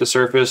penetrate the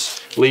surface,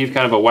 leave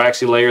kind of a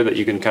waxy layer that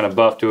you can kind of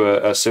buff to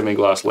a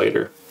semi-gloss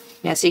later.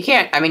 Yeah, so you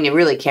can't, I mean, you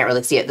really can't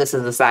really see it. This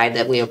is the side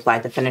that we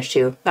applied the finish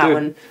to. That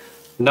one.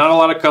 Not a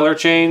lot of color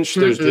change.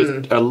 There's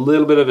just a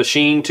little bit of a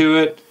sheen to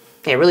it.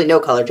 Yeah, really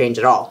no color change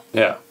at all.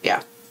 Yeah.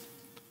 Yeah.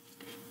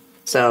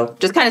 So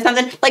just kind of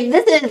something, like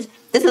this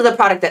is a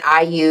product that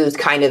I use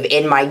kind of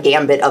in my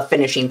gambit of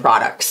finishing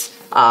products,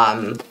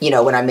 you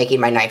know, when I'm making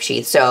my knife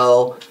sheath.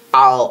 So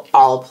I'll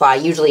apply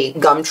usually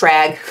gum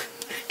trag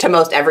to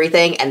most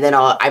everything, and then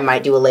I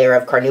might do a layer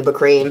of carnauba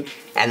cream,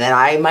 and then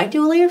I might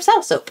do a layer of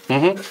saddle soap.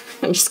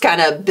 Mm-hmm. And just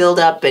kind of build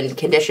up and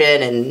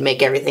condition and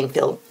make everything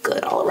feel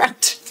good all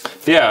around.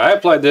 Yeah, I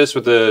applied this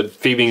with the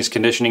Phoebe's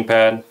conditioning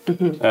pad,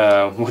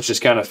 which is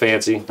kind of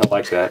fancy. I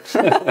like that.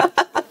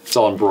 It's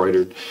all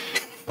embroidered.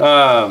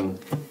 And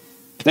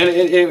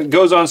it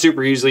goes on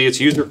super easily. It's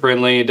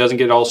user-friendly. It doesn't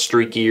get all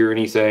streaky or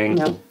anything.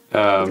 No.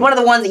 It's one of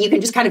the ones that you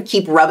can just kind of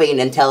keep rubbing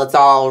until it's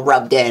all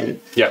rubbed in.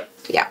 Yeah.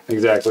 Yeah.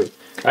 Exactly.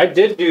 I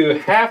did do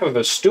half of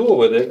a stool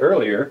with it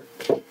earlier.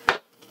 So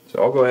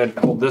I'll go ahead and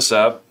hold this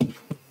up.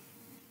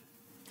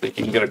 Think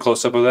you can get a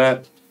close-up of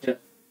that? Yeah.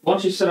 Why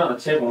don't you sit on the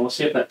table and we'll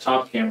see if that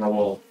top camera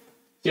will...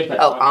 See if that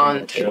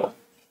on the table.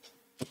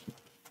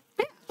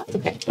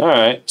 Okay. All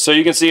right, so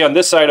you can see on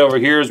this side over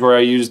here is where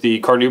I use the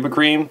carnauba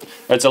cream.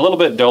 It's a little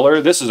bit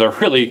duller. This is a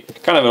really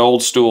kind of an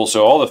old stool,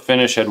 so all the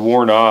finish had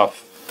worn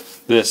off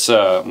this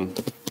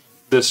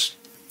this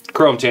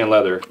chrome tan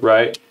leather,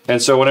 right?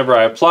 And so whenever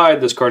I applied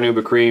this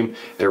carnauba cream,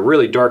 it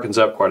really darkens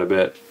up quite a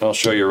bit. I'll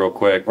show you real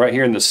quick. Right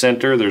here in the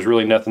center, there's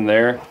really nothing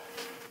there.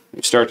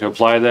 You start to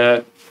apply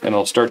that, and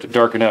it'll start to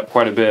darken up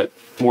quite a bit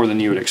more than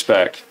you would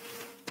expect.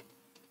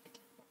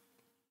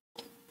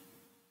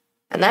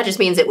 And that just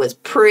means it was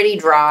pretty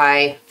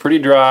dry. Pretty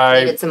dry.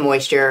 Needed some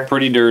moisture.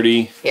 Pretty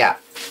dirty. Yeah.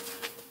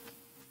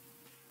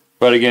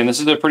 But again, this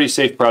is a pretty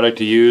safe product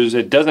to use.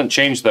 It doesn't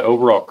change the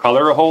overall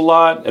color a whole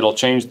lot. It'll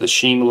change the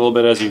sheen a little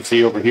bit, as you can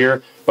see over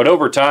here. But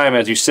over time,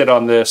 as you sit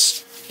on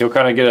this, you'll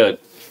kind of get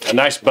a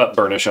nice butt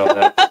burnish on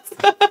that.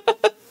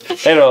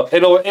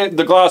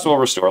 The gloss will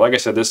restore. Like I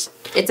said, this...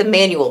 It's a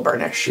manual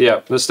burnish.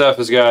 Yeah, this stuff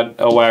has got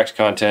a wax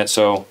content,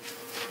 so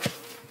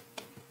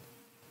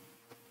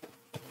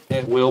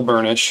it will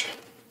burnish.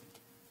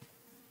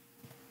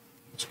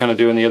 Just kind of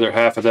doing the other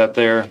half of that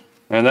there.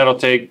 And that'll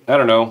take, I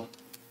don't know,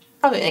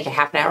 probably like a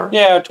half an hour.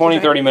 Yeah, 20,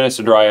 30 minutes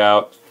to dry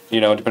out, you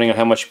know, depending on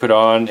how much you put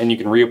on, and you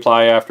can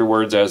reapply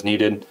afterwards as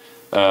needed.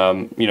 You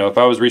know, if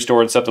I was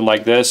restoring something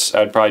like this,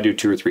 I'd probably do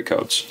 2 or 3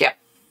 coats. Yeah.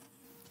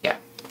 Yeah.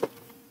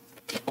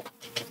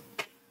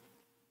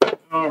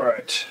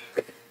 right.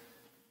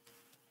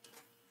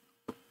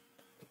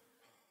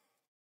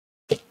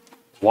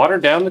 Water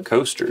down the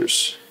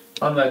coasters.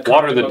 On the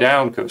Water the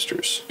down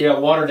coasters. Yeah,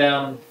 water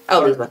down.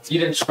 Oh, these ones. You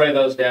didn't spray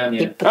those down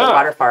You yet. put the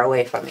water far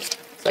away from me,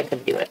 so I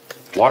couldn't do it.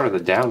 Water the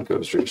down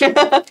coasters. All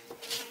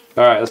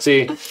right, let's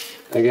see.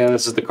 Again,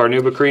 this is the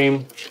carnauba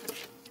cream.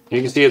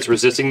 You can see it's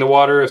resisting the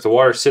water. If the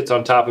water sits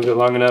on top of it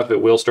long enough,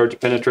 it will start to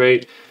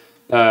penetrate.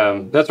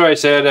 That's why I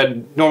said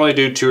I'd normally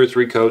do 2 or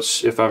 3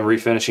 coats if I'm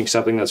refinishing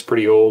something that's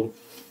pretty old.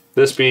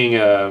 This being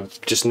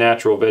just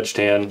natural veg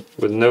tan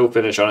with no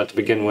finish on it to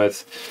begin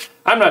with,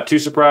 I'm not too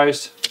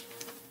surprised.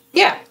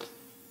 Yeah.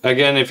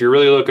 Again, if you're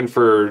really looking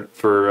for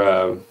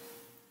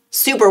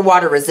Super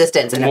water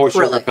resistance and moisture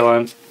acrylic.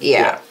 repellent,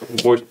 Yeah.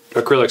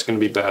 acrylic's going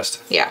to be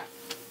best. Yeah.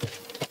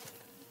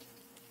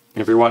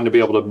 If you're wanting to be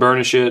able to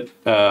burnish it,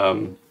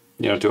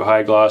 you know, to a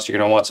high gloss, you're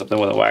going to want something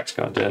with a wax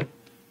content.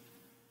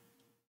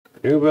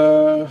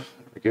 Carnauba,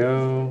 there we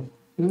go.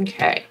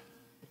 Okay.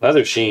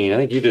 Leather sheen. I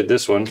think you did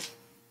this one.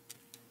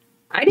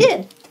 I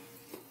did.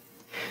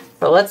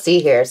 So let's see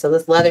here. So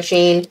this leather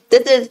sheen.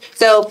 This is,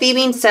 so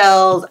Phoebe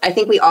sells, I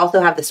think we also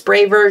have the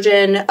spray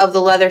version of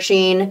the leather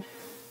sheen.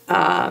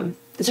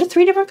 Is there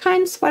 3 different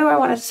kinds? Why do I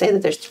want to say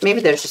that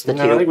maybe there's just the 2?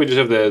 No, I think we just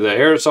have the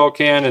aerosol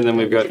can, and then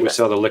we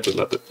sell the liquid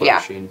leather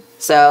sheen.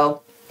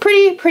 So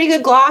pretty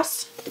good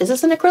gloss. Is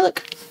this an acrylic?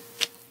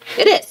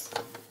 It is.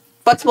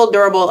 Flexible,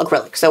 durable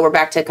acrylic. So we're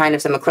back to kind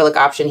of some acrylic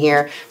option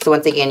here. So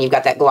once again, you've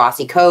got that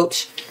glossy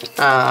coat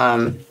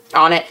on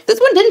it. This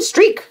one didn't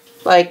streak.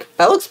 Like,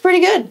 that looks pretty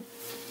good.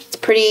 It's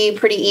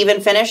pretty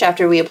even finish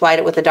after we applied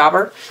it with the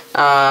dauber.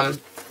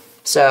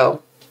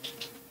 So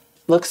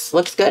looks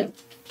good.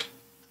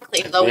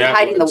 Even though he's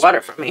hiding the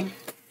water from me.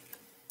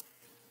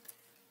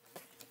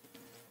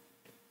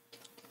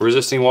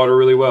 Resisting water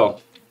really well.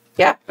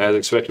 Yeah. As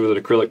expected with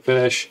an acrylic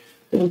finish.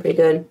 Doing pretty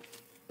good.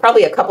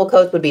 Probably a couple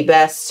coats would be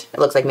best. It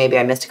looks like maybe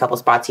I missed a couple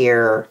spots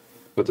here.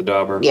 With the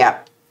dauber. Yeah.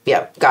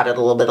 Got it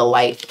a little bit of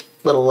light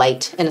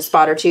in a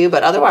spot or 2,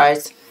 but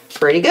otherwise,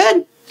 pretty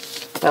good.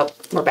 Oh,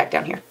 we're back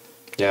down here.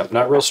 Yeah,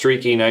 not real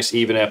streaky, nice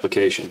even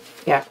application.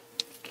 Yeah.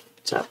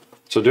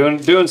 So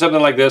doing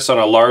something like this on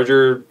a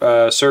larger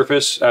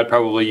surface, I'd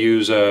probably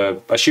use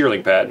a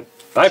shearling pad.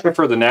 I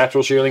prefer the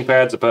natural shearling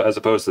pads as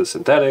opposed to the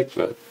synthetic,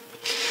 but...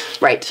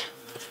 Right.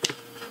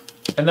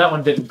 And that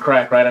one didn't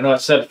crack, right? I know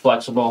it said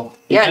flexible.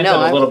 You Yeah, no,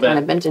 a little bit. kind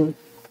of bending.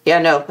 Yeah,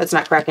 no, it's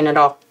not cracking at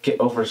all. Get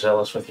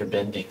overzealous with your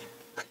bending.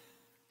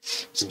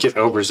 Just get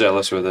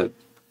overzealous with it.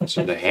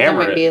 So to That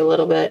hammer might be it. a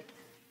little bit.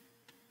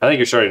 I think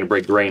you're starting to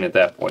break grain at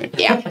that point.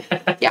 Yeah.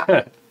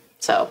 Yeah.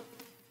 So.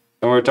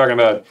 And we're talking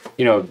about,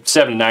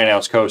 7 to 9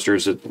 ounce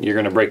coasters that you're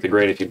going to break the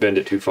grain if you bend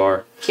it too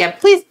far. Yeah,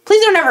 please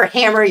don't ever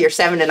hammer your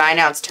 7 to 9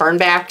 ounce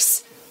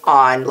turnbacks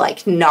on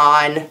like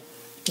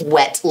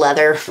non-wet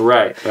leather.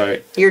 Right.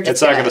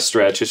 It's not going to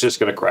stretch. It's just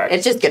going to crack.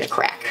 It's just going to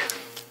crack.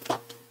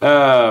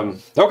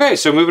 Okay,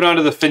 so moving on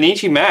to the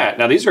Finichi Matte.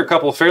 Now, these are a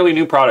couple of fairly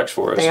new products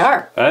for us. They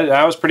are.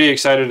 I was pretty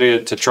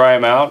excited to try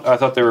them out. I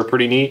thought they were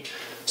pretty neat.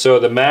 So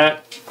the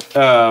matte,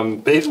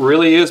 it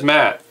really is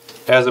matte,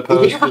 as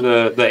opposed to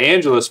the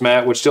Angelus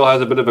matte, which still has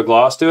a bit of a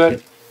gloss to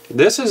it.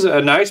 This is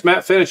a nice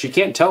matte finish. You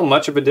can't tell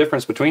much of a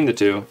difference between the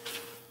two.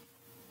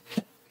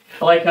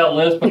 I like how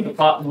Liz put the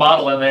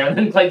bottle in there, and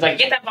then Clayton's like,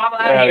 get that bottle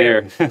out of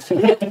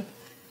here.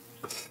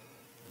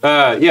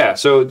 Yeah,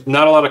 so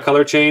not a lot of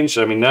color change.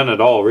 I mean, none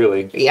at all,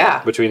 really.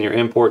 Yeah. Between your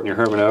import and your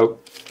Herman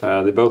Oak.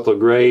 They both look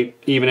great.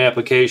 Even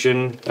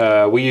application.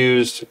 We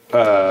used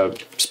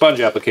sponge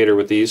applicator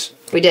with these.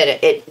 We did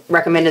it. It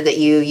recommended that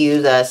you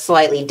use a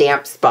slightly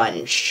damp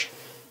sponge.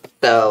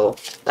 So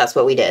that's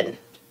what we did.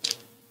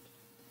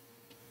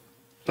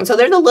 And so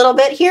there's a little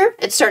bit here.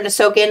 It's starting to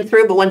soak in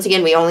through, but once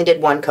again, we only did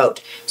 1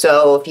 coat.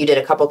 So if you did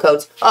a couple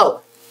coats,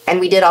 and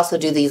we did also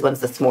do these ones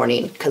this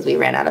morning because we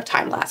ran out of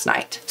time last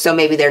night. So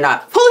maybe they're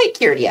not fully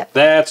cured yet.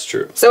 That's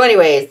true. So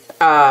anyways,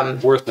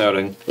 worth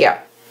noting.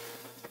 Yeah.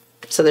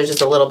 So there's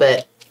just a little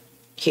bit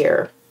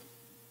here,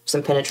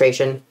 some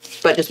penetration,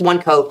 but just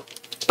 1 coat.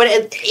 But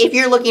if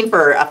you're looking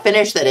for a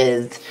finish that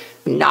is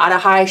not a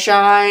high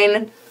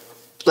shine,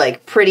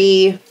 like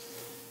pretty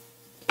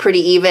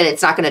even,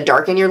 it's not going to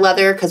darken your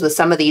leather, because with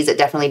some of these it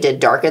definitely did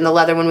darken the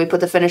leather when we put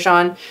the finish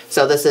on.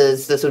 So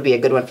this would be a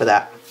good one for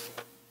that.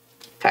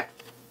 Okay.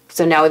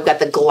 So now we've got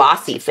the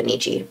glossy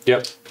Finichi.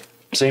 Yep.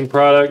 Same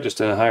product,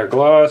 just in a higher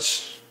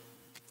gloss.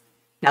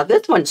 Now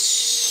this one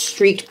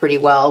streaked pretty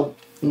well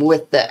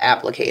with the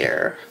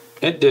applicator.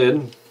 It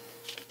did.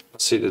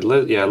 Let's see,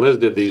 Liz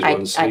did these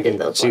ones. I you did can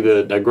those see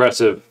ones. the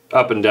aggressive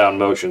up and down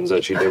motions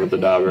that she did with the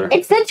dauber.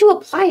 It said to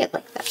apply it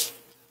like that.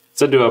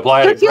 Said to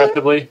apply it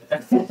aggressively.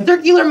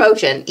 Circular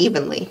motion,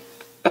 evenly.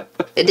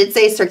 It did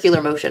say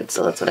circular motion,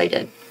 so that's what I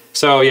did.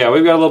 So yeah,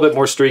 we've got a little bit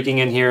more streaking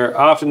in here.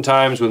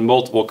 Oftentimes with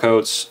multiple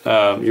coats,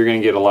 you're going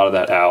to get a lot of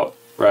that out,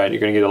 right? You're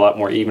going to get a lot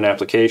more even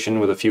application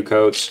with a few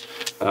coats,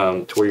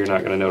 to where you're not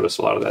going to notice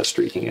a lot of that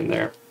streaking in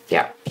there.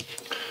 Yeah.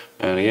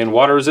 And again,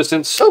 water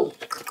resistance. Oh.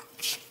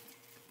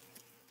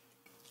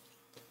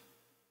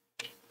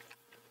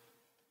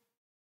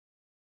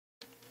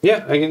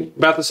 Yeah,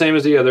 about the same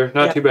as the other.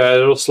 Not Yeah. too bad.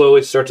 It'll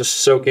slowly start to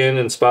soak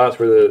in spots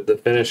where the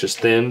finish is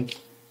thin.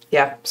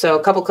 Yeah, so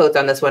a couple coats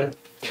on this one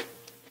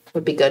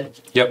would be good.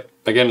 Yep.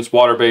 Again, it's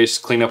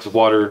water-based, clean up with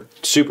water,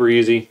 super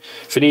easy.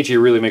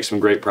 Finichi really makes some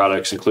great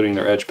products, including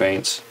their edge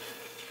paints.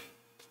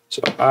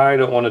 So I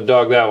don't want to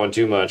dog that one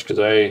too much because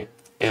I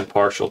am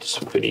partial to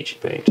some Finichi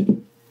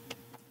paint.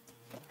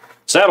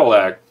 Saddle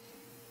Lac.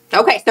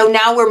 Okay, so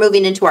now we're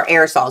moving into our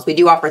aerosols. We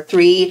do offer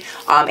 3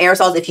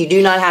 aerosols. If you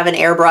do not have an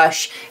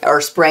airbrush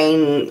or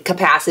spraying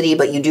capacity,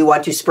 but you do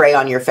want to spray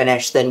on your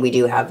finish, then we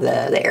do have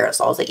the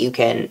aerosols that you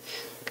can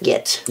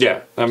get.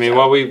 Yeah, I mean,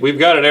 well, we've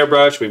got an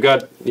airbrush. We've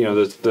got, you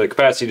know, the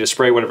capacity to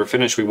spray whatever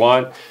finish we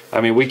want.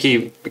 I mean, we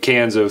keep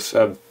cans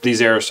of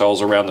these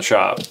aerosols around the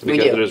shop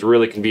because it is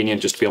really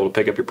convenient just to be able to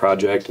pick up your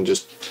project and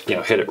just, you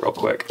know, hit it real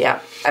quick.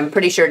 Yeah, I'm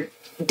pretty sure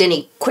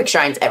Denny quick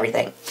shines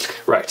everything.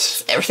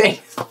 Right. Everything.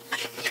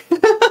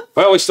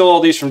 Well, we stole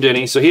all these from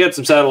Denny, so he had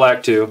some Saddle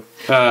Lac too.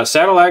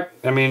 Saddle Lac,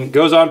 I mean,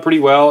 goes on pretty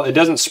well. It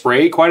doesn't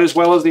spray quite as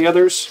well as the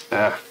others.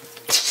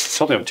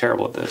 Told me I'm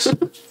terrible at this.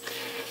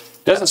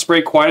 Doesn't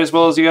spray quite as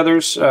well as the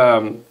others.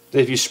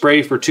 If you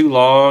spray for too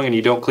long and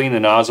you don't clean the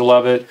nozzle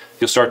of it,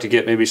 you'll start to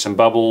get maybe some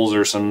bubbles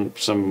or some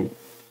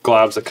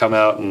globs that come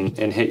out and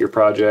hit your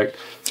project.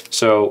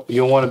 So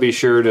you'll want to be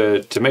sure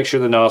to make sure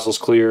the nozzle's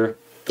clear.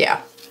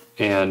 Yeah.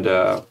 And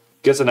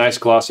gets a nice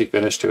glossy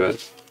finish to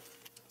it.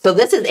 So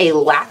this is a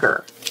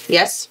lacquer,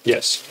 yes?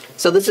 Yes.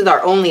 So this is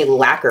our only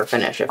lacquer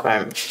finish, if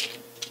I'm...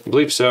 I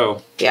believe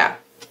so. Yeah.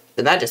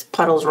 And that just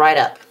puddles right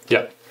up.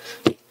 Yeah.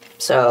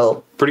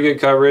 So... Pretty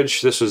good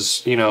coverage. This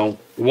was, you know,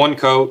 1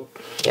 coat.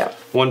 Yeah.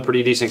 1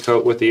 pretty decent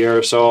coat with the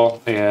aerosol,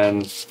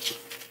 and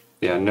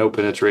yeah, no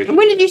penetration. And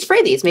when did you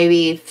spray these?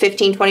 Maybe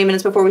 15, 20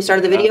 minutes before we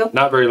started the video?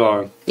 Not very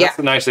long. Yeah. That's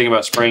the nice thing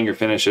about spraying your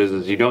finishes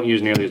is you don't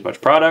use nearly as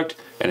much product,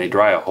 and they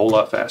dry a whole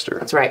lot faster.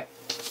 That's right.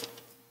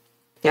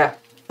 Yeah.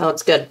 Oh,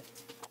 it's good.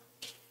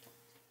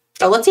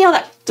 Oh, let's see how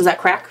that... Does that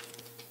crack?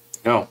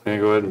 Oh, I'm going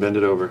to go ahead and bend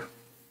it over.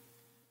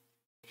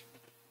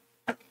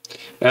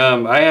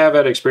 I have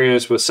had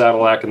experience with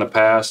Saddle Lac in the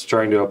past,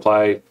 trying to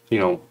apply, you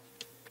know,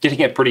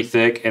 getting it pretty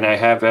thick, and I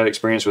have had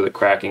experience with it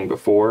cracking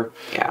before.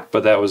 Yeah.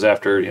 But that was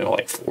after, you know,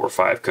 like 4 or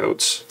 5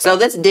 coats. So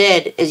this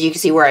did, as you can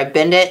see where I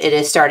bend it, it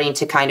is starting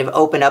to kind of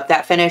open up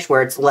that finish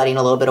where it's letting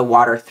a little bit of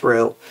water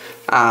through.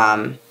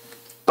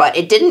 But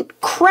it didn't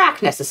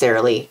crack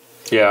necessarily.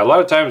 Yeah, a lot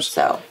of times,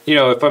 So. you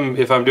know,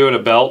 if I'm doing a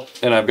belt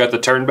and I've got the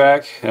turn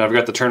back and I've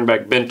got the turn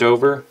back bent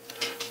over,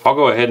 I'll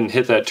go ahead and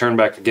hit that turn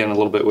back again a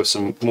little bit with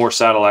some more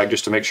Saddle Lac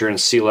just to make sure and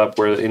seal up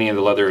where any of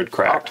the leather had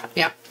cracked.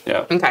 Yeah.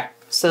 Yeah. Okay.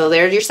 So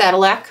there's your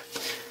Saddle Lac.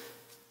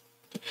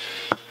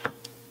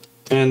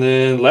 And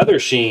then leather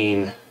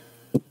sheen.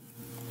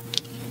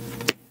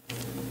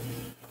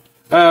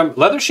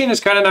 Leather sheen is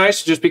kind of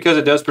nice just because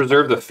it does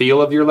preserve the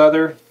feel of your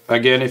leather.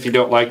 Again, if you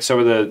don't like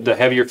some of the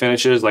heavier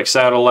finishes like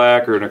Saddle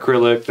Lac or an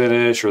acrylic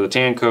finish or the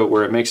tan coat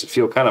where it makes it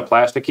feel kind of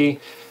plasticky,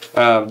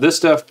 this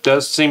stuff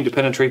does seem to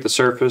penetrate the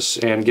surface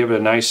and give it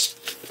a nice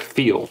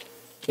feel.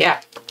 Yeah.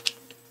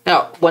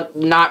 No,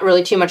 not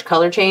really too much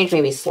color change.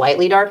 Maybe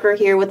slightly darker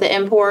here with the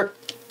import.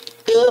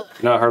 Ugh.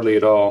 Not hardly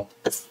at all.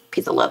 This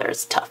piece of leather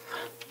is tough.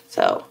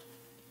 So.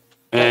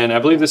 And I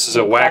believe this is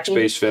a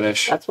wax-based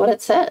finish. That's what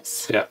it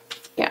says. Yeah.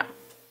 Yeah.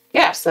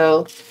 Yeah,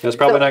 so. It's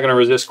probably not going to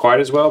resist quite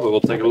as well, but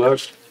we'll take a look.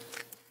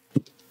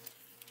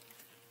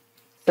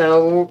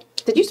 So,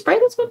 did you spray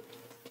this one?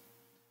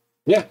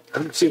 Yeah, I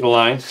can see the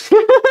line.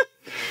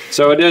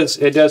 So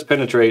it does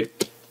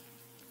penetrate.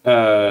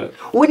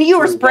 When you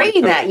were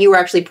spraying that, you were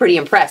actually pretty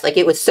impressed. Like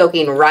it was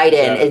soaking right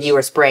in as you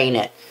were spraying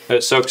it.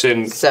 It soaks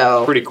in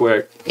So, pretty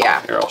quick.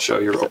 Yeah. Here, I'll show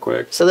you real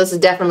quick. So this is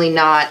definitely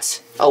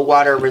not a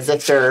water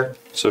resistor.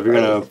 So if you're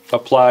going to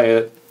apply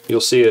it, you'll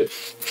see it.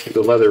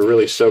 The leather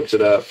really soaks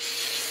it up.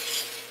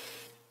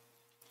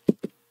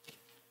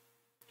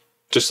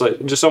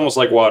 Just almost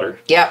like water.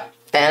 Yep.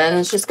 And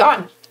it's just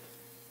gone.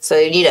 So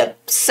you need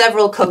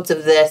several coats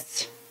of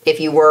this if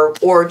you were,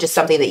 or just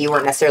something that you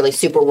weren't necessarily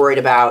super worried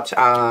about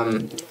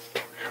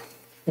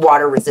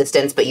water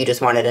resistance, but you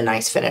just wanted a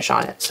nice finish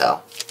on it.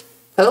 So,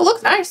 but it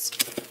looks nice.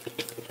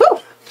 Woo!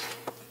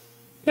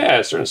 Yeah,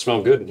 it's starting to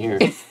smell good in here.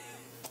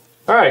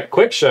 All right,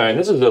 Quick Shine.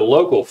 This is a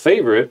local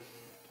favorite.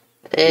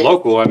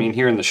 Local, I mean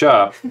here in the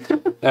shop.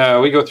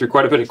 We go through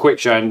quite a bit of Quick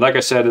Shine. Like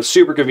I said, it's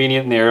super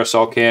convenient in the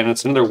aerosol can.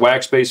 It's another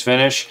wax-based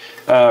finish,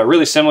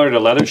 really similar to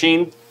leather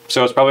sheen.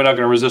 So it's probably not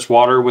going to resist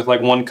water with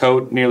like one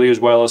coat nearly as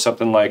well as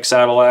something like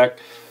Saddle Lac.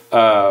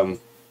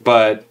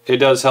 But it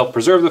does help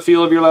preserve the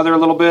feel of your leather a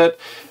little bit,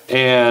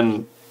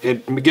 and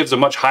it gives a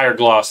much higher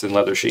gloss than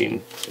leather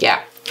sheen.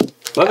 Yeah.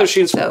 Leather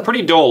sheen's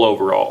pretty dull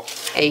overall.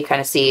 And you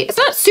kind of see, it's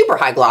not super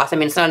high gloss. I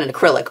mean, it's not an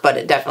acrylic, but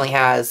it definitely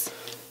has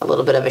a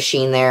little bit of a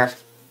sheen there.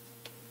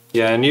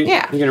 Yeah, and you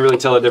can really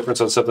tell a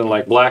difference on something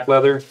like black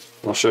leather.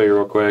 I'll show you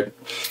real quick.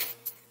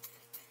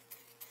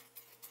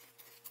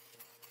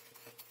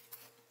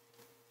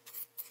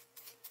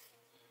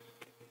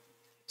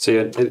 See,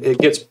 it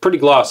gets pretty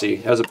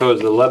glossy as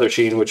opposed to the leather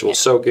sheen, which will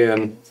soak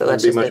in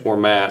and be much more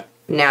matte.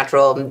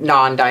 Natural,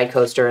 non-dyed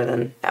coaster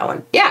than that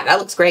one. Yeah, that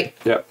looks great.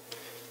 Yep.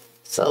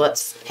 So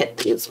let's hit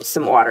these with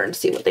some water and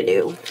see what they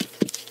do.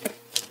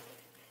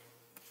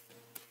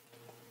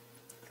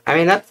 I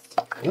mean,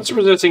 that's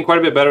resisting quite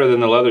a bit better than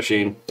the leather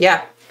sheen.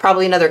 Yeah,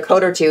 probably another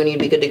coat or two and you'd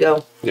be good to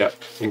go. Yeah,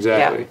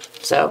 exactly. Yeah.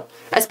 So,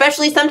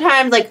 especially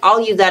sometimes, like, I'll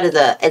use that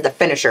as a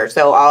finisher.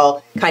 So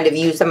I'll kind of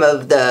use some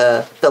of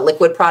the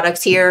liquid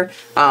products here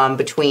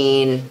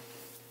between.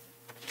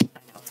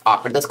 It's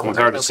awkward. This corner. It's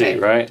hard to see,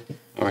 right?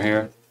 Over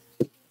here.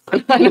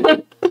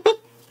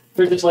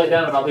 Here, just lay it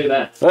down and I'll do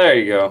that. There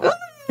you go.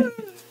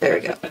 There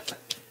we go.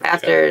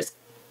 Masters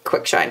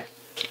Quick Shine.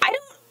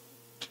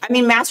 I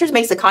mean, Masters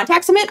makes the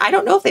contact cement. I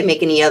don't know if they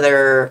make any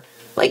other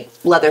like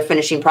leather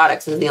finishing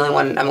products. This is the only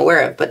one I'm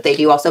aware of, but they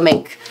do also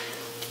make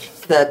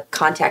the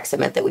contact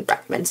cement that we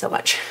recommend so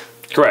much.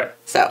 Correct.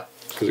 So.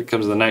 Because it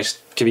comes in a nice,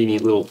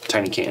 convenient little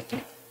tiny can.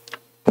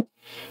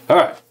 All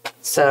right.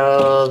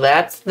 So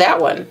that's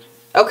that one.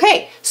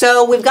 Okay,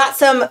 so we've got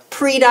some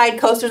pre-dyed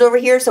coasters over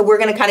here, so we're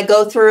going to kind of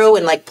go through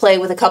and like play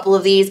with a couple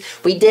of these.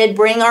 We did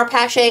bring our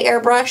Pache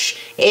airbrush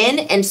in,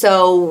 and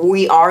so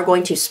we are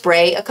going to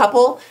spray a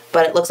couple,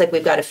 but it looks like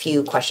we've got a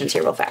few questions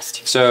here real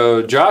fast.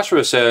 So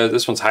Joshua says,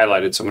 this one's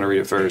highlighted, so I'm going to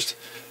read it first.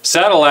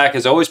 Saddle lac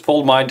has always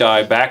pulled my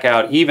dye back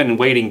out, even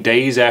waiting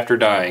days after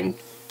dyeing.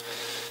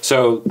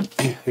 So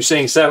you're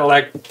saying saddle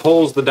lac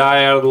pulls the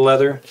dye out of the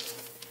leather,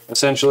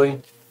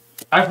 essentially?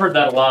 I've heard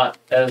that a lot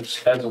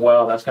as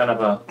well. That's kind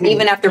of a...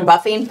 Even after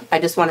buffing, I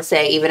just want to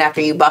say, even after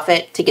you buff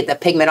it to get the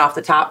pigment off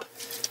the top.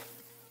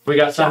 We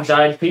got some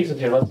dyed pieces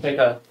here. Let's take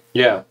a...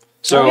 Yeah.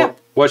 So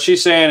what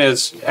she's saying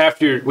is,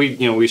 after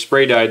we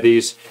spray dyed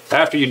these,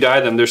 after you dye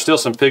them, there's still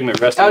some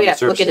pigment resting on the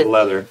surface of the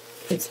leather.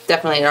 It's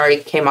definitely, it already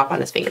came off on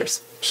his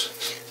fingers.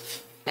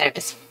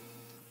 Anyways.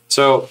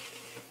 So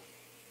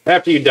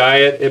after you dye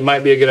it, it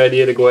might be a good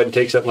idea to go ahead and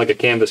take something like a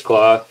canvas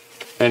cloth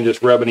and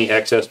just rub any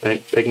excess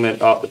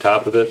pigment off the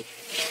top of it.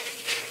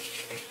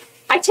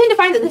 I tend to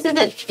find that this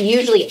isn't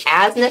usually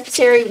as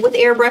necessary with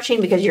airbrushing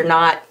because you're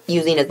not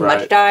using as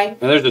much dye. And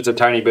there's just a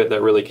tiny bit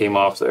that really came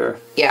off there.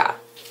 Yeah.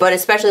 But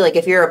especially like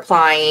if you're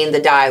applying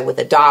the dye with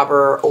a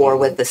dauber or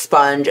with the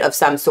sponge of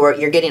some sort,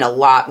 you're getting a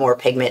lot more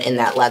pigment in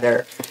that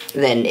leather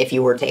than if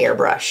you were to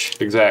airbrush.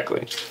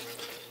 Exactly.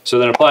 So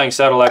then applying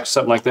saddle lac,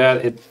 something like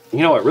that, it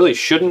really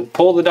shouldn't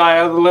pull the dye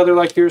out of the leather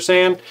like you were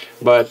saying,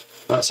 but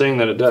not saying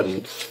that it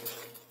doesn't.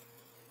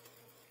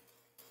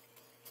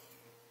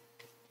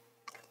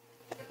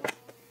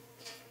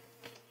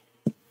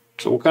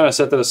 So we'll kind of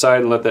set that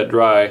aside and let that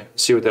dry,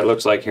 see what that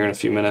looks like here in a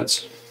few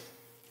minutes.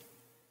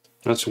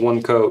 That's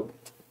one coat.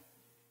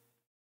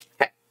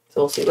 Okay,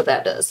 so we'll see what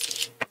that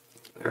does.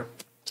 There.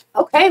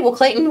 Okay, well,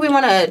 Clayton, do we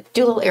want to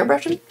do a little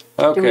airbrushing?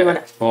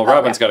 Okay. Well,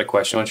 Robin's got a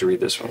question. Why don't you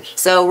read this one?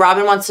 So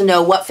Robin wants to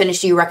know, what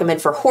finish do you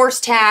recommend for horse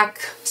tack,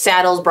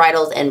 saddles,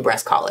 bridles, and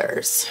breast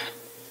collars?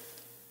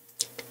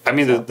 I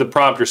mean, the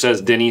prompter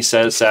says Denny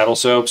says saddle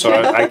soap, so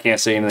I can't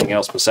say anything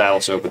else but saddle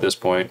soap at this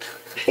point.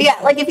 Yeah,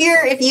 like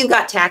if you've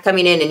got tack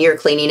coming in and you're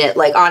cleaning it,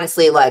 like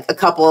honestly, like a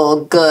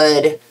couple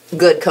good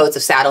coats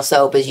of saddle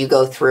soap as you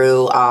go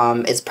through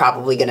is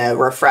probably going to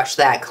refresh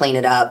that, clean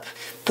it up,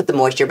 put the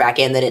moisture back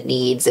in that it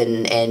needs,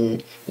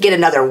 and get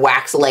another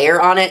wax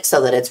layer on it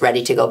so that it's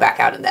ready to go back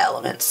out in the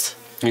elements.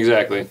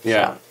 Exactly,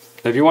 yeah.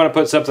 So. If you want to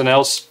put something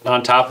else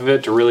on top of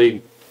it to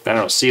really, I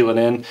don't know, seal it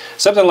in,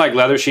 something like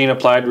leather sheen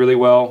applied really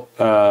well,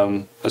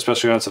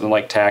 especially on something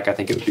like tack, I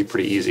think it would be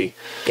pretty easy.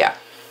 Yeah.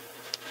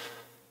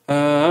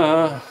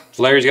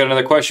 Larry's got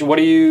another question. What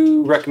do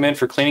you recommend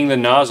for cleaning the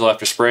nozzle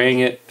after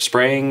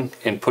spraying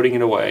and putting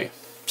it away?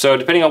 So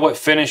depending on what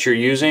finish you're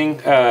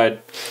using, I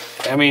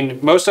mean,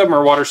 most of them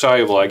are water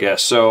soluble, I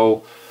guess.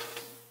 So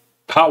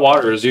hot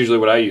water is usually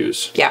what I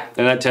use. Yeah.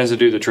 And that tends to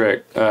do the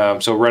trick.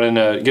 So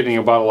getting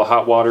a bottle of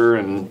hot water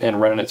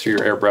and running it through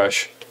your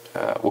airbrush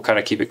will kind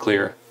of keep it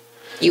clear.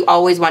 You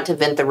always want to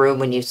vent the room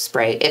when you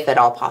spray, if at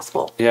all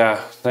possible. Yeah.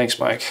 Thanks,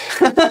 Mike.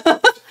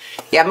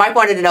 Yeah, Mike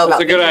wanted to know about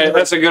that.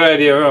 That's a good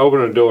idea. I'm going to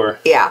open a door.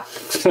 Yeah.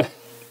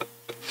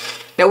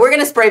 No, we're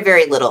going to spray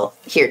very little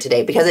here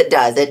today because it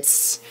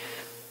does.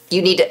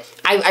 You need to.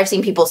 I've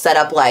seen people set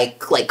up like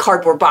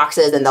cardboard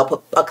boxes and they'll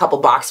put a couple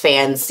box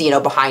fans,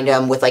 behind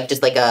them with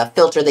just a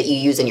filter that you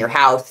use in your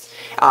house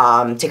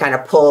to kind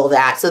of pull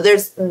that. So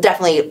there's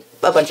definitely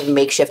a bunch of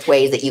makeshift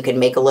ways that you can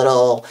make a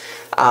little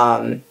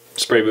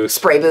spray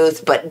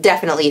booth. But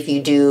definitely if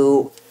you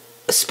do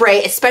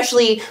spray,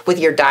 especially with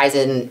your dyes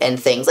and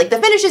things, like the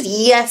finishes,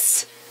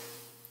 yes,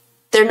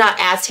 they're not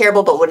as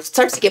terrible, but when it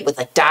starts to get with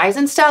dyes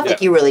and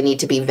stuff, you really need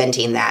to be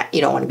venting that.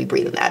 You don't want to be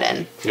breathing that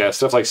in. Yeah,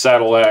 stuff like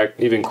saddle lac,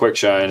 even quick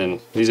shine, and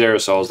these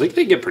aerosols,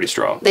 they get pretty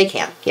strong. They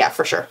can, yeah,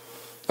 for sure.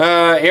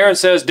 Aaron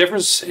says,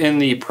 difference in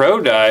the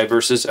pro dye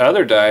versus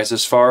other dyes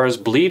as far as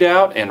bleed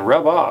out and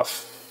rub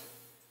off.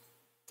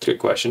 Good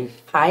question.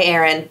 Hi,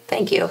 Aaron.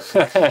 Thank you.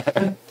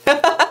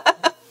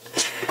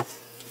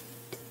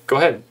 Go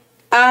ahead.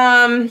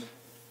 I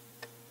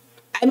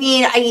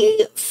mean,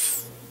 I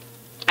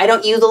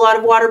don't use a lot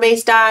of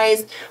water-based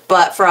dyes,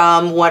 but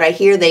from what I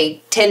hear,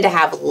 they tend to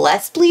have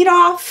less bleed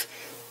off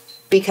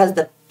because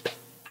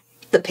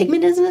the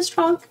pigment isn't as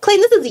strong?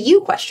 Clayton, this is a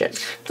you question.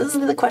 This is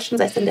the questions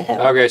I send to him.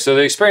 Okay, so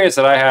the experience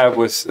that I have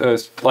with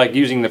like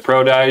using the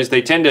pro dyes,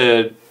 they tend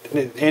to,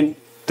 and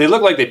they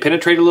look like they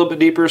penetrate a little bit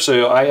deeper.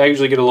 So I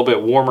usually get a little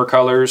bit warmer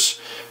colors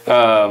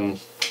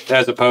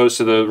as opposed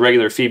to the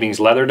regular Phoebing's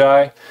leather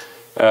dye.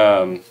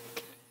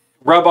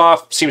 Rub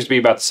off seems to be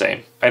about the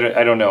same. I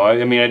don't know.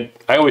 I mean,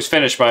 I always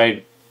finish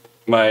my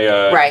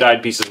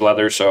dyed pieces of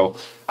leather, so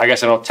I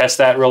guess I don't test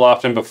that real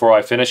often before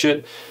I finish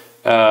it.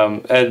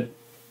 And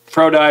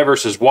pro dye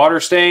versus water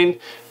stain,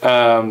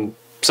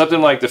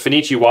 something like the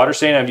Finichi water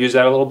stain, I've used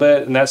that a little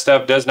bit, and that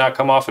stuff does not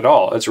come off at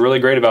all. It's really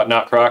great about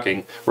not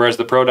crocking, whereas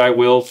the pro dye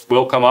will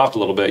come off a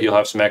little bit. You'll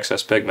have some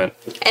excess pigment.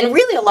 And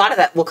really a lot of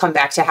that will come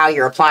back to how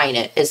you're applying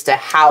it, as to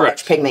how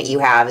much pigment you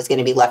have is going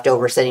to be left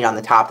over sitting on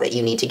the top that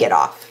you need to get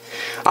off.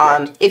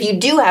 If you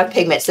do have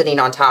pigment sitting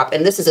on top,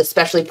 and this is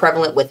especially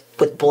prevalent with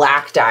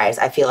black dyes,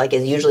 I feel like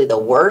is usually the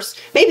worst.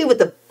 Maybe with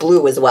the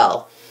blue as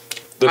well.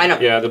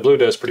 Yeah, the blue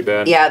does pretty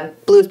bad. Yeah,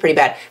 blue is pretty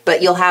bad.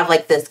 But you'll have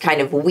like this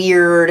kind of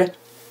weird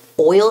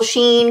oil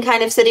sheen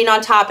kind of sitting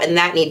on top, and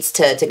that needs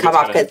to come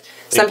off, because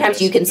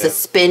sometimes you can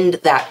suspend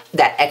that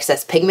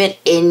excess pigment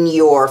in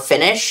your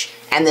finish,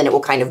 and then it will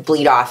kind of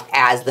bleed off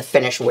as the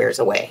finish wears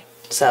away.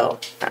 So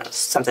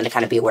something to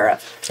kind of be aware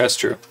of. That's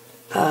true.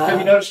 Have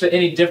you noticed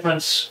any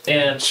difference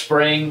in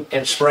spraying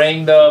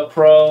the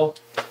pro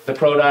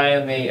dye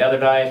and the other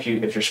dye if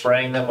you're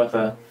spraying them with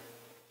a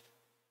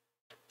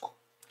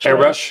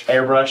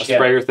airbrush,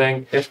 sprayer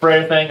thing, a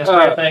sprayer thing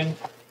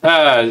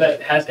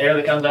that has air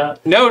that comes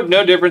out?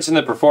 No difference in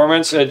the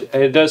performance.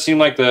 It does seem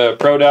like the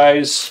pro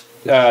dyes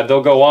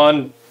they'll go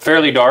on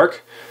fairly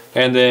dark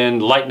and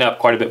then lighten up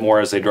quite a bit more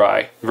as they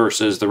dry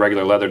versus the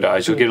regular leather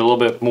dyes. You'll get a little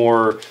bit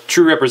more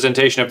true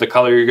representation of the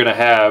color you're going to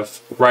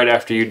have right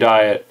after you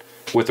dye it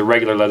with the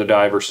regular leather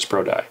dye versus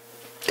pro dye.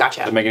 Gotcha.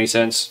 Does that make any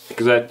sense?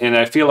 And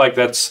I feel like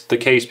that's the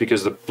case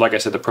because, like I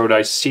said, the pro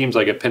dye seems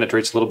like it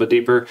penetrates a little bit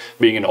deeper,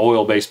 being an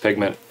oil-based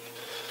pigment.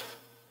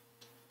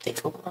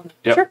 Thanks.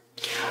 Yep.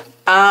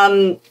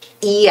 Sure.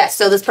 Yes,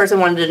 so this person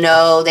wanted to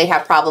know they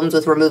have problems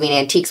with removing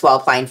antiques while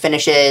applying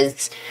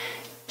finishes.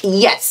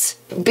 Yes,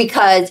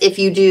 because if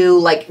you do,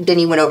 like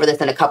Denny went over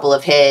this in a couple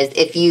of his,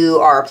 if you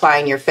are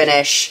applying your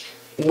finish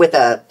with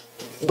a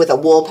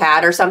wool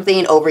pad or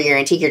something over your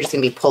antique, you're just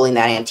going to be pulling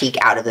that antique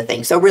out of the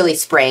thing. So really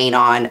spraying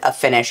on a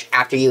finish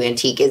after you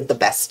antique is the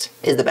best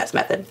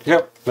method.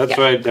 Yep, that's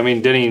right. I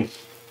mean, Denny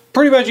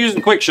pretty much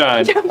using quick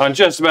shine on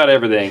just about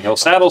everything. He'll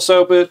saddle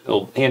soap it,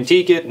 he'll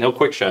antique it, and he'll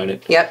quick shine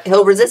it. Yep,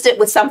 he'll resist it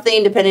with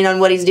something depending on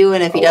what he's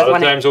doing. If he does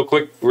want to. A lot of times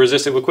he'll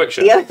resist it with quick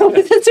shine. Yeah, he'll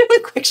resist it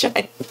with quick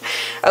shine.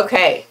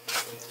 Okay.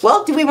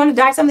 Well, do we want to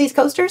dye some of these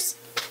coasters?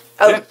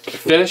 Oh, yeah.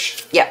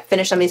 Finish? Yeah,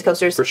 finish some of these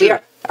coasters. For sure.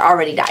 We are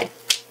already dyed.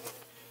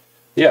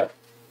 Yeah.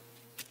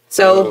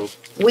 So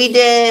we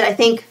did, I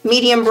think,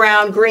 medium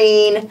brown,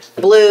 green,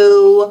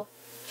 blue,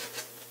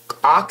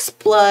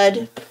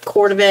 oxblood,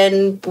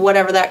 cordovan,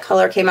 whatever that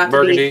color came out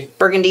to be.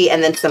 Burgundy,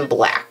 and then some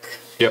black.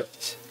 Yep.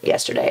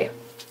 Yesterday.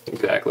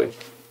 Exactly.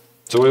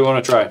 So what do we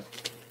want to try?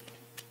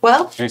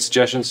 Well, any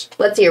suggestions?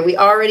 Let's hear. We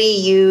already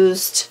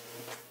used,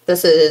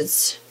 this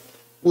is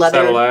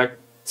leather.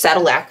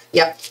 Saddle-lac.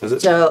 Yep. Is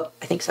it? So,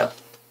 I think so.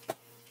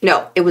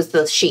 No, it was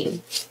the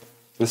sheen.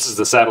 This is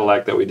the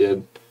Saddle-lac that we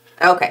did.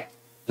 Okay.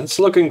 It's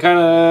looking kind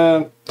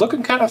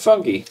of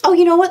funky. Oh,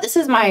 you know what? This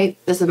is my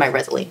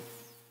Resolene.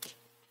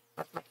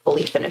 That's my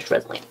fully finished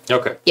Resolene.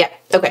 Okay. Yeah.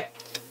 Okay.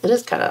 It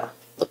is kind of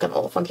looking a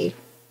little funky.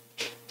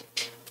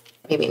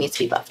 Maybe it needs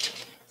to be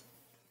buffed.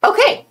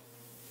 Okay.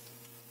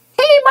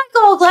 Hey,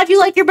 Michael. Glad you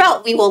like your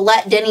belt. We will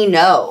let Denny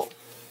know.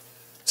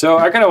 So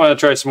I kind of want to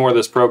try some more of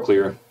this Pro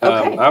Clear.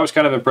 Okay. I was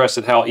kind of impressed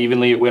at how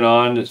evenly it went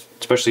on,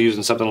 especially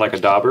using something like a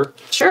dauber.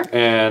 Sure.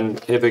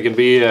 And if it can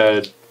be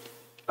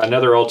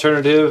another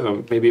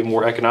alternative, maybe a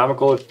more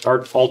economical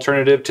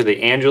alternative to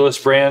the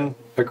Angelus brand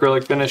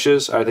acrylic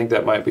finishes, I think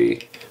that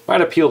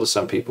might appeal to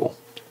some people.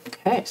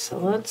 Okay, so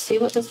let's see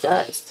what this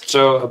does.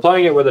 So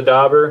applying it with a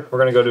dauber, we're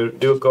going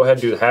to go ahead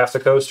and do half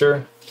the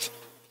coaster.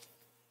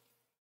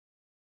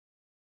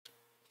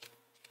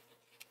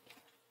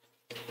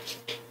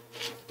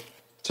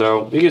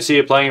 So you can see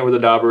applying it with a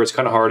dauber, it's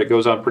kind of hard. It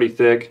goes on pretty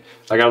thick.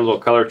 I got a little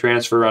color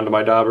transfer onto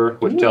my dauber,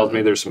 which tells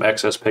me there's some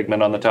excess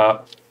pigment on the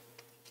top.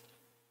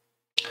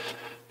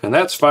 And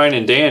that's fine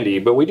and dandy,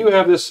 but we do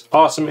have this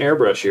awesome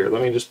airbrush here.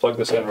 Let me just plug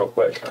this in real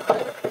quick.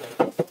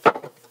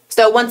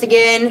 So once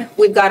again,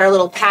 we've got our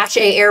little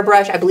Pache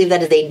airbrush. I believe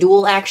that is a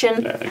dual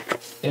action.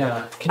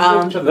 Yeah.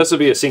 Can you this would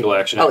be a single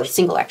action. Oh, it's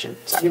single action.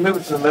 Sorry. Can you move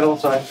it to the middle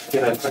so I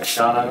can get a quick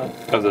shot of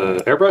it? Of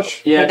the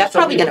airbrush? Yeah, that's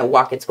probably going to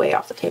walk its way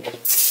off the table.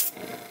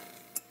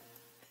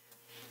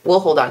 We'll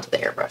hold on to the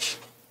airbrush.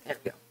 There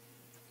we go.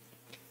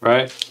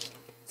 Right.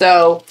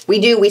 So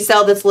we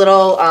sell this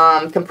little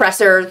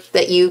compressor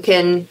that you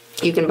can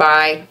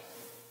buy.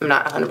 I'm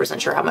not 100%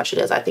 sure how much it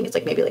is. I think it's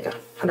like maybe like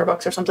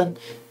 $100 or something.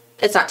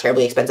 It's not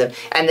terribly expensive.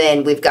 And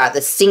then we've got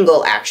the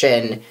single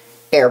action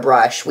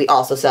airbrush. We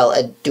also sell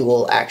a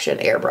dual action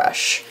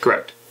airbrush.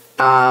 Correct.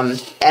 And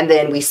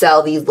then we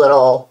sell these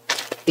little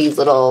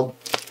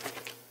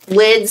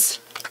lids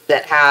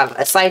that have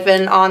a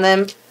siphon on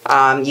them.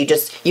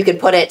 You can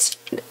put it,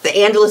 the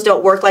Angelus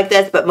don't work like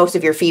this, but most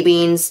of your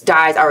Phoebe's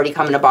dyes already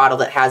come in a bottle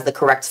that has the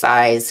correct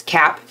size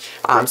cap.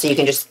 So you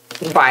can just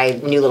buy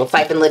new little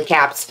siphon lid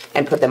caps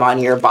and put them on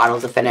your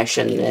bottles of finish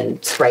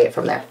and spray it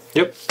from there.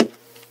 Yep.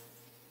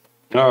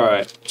 All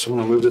right, so I'm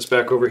gonna move this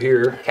back over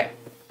here. Okay.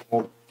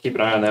 We'll keep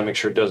an eye on that, make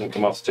sure it doesn't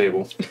come off the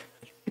table.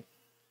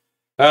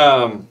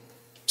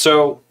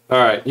 So, all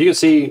right, you can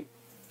see,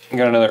 I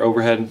got another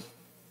overhead.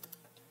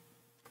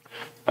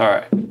 All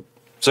right,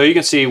 so you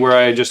can see where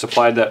I just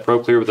applied that Pro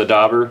Clear with the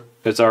dauber.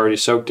 It's already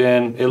soaked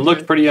in. It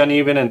looked pretty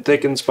uneven and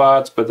thick in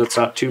spots, but that's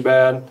not too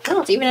bad. Oh,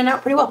 it's evening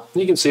out pretty well.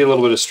 You can see a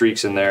little bit of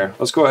streaks in there.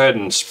 Let's go ahead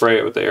and spray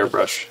it with the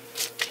airbrush.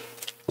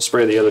 We'll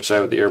spray the other side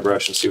with the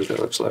airbrush and see what that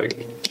looks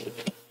like.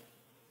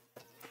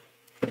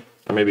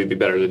 Or maybe it'd be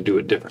better to do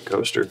a different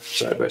coaster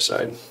side by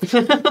side.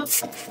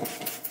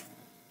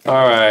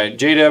 All right,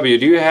 JW,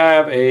 do you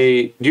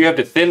have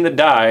to thin the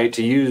dye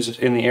to use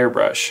in the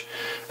airbrush?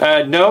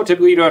 No,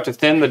 typically you don't have to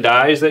thin the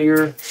dyes that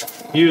you're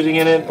using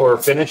in it or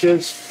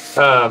finishes.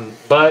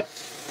 But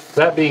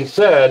that being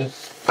said,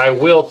 I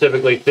will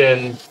typically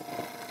thin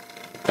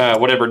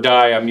whatever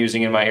dye I'm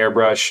using in my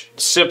airbrush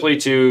simply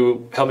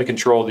to help me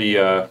control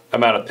the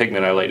amount of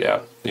pigment I lay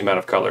down, the amount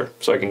of color,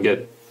 so I can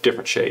get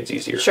different shades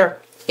easier. Sure.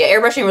 Yeah,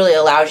 airbrushing really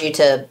allows you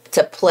to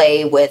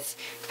play with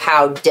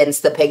how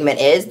dense the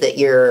pigment is that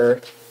you're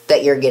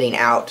getting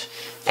out.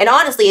 And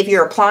honestly, if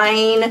you're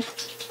applying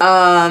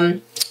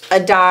a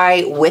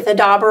dye with a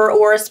dauber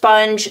or a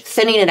sponge,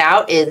 thinning it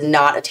out is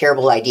not a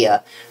terrible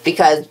idea,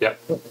 because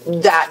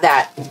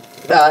that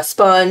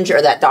sponge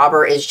or that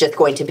dauber is just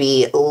going to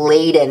be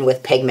laden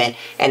with pigment,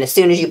 and as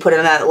soon as you put it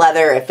on that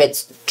leather, if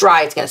it's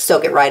dry, it's going to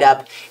soak it right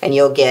up, and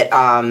you'll get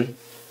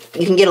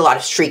you can get a lot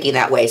of streaking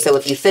that way. So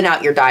if you thin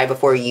out your dye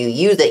before you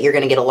use it, you're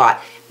going to get a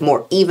lot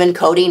more even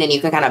coating, and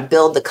you can kind of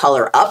build the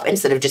color up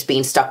instead of just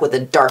being stuck with the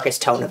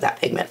darkest tone of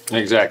that pigment.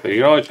 Exactly. You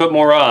can always put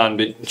more on,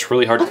 but it's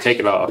really hard to take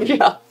it off.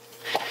 Yeah.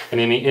 In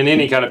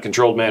any kind of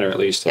controlled manner, at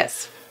least.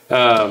 Yes.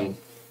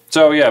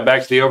 So yeah,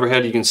 back to the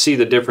overhead, you can see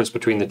the difference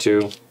between the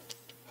two.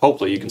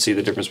 Hopefully you can see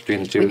the difference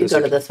between the two. We can go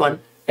to this one.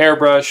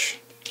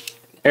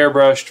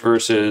 Airbrushed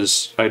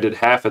versus I did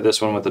half of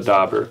this one with the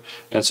dauber,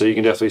 and so you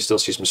can definitely still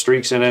see some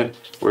streaks in it,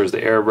 whereas the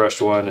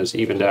airbrushed one is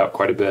evened out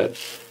quite a bit,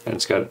 and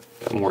it's got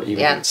a more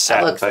even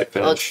satin type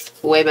finish.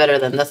 Looks way better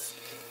than this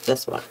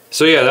one.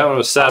 So yeah, that one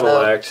was saddle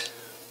act.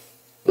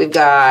 We've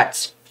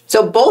got,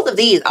 so both of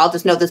these, I'll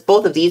just note this,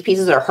 both of these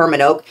pieces are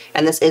Herman oak,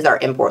 and this is our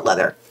import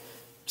leather.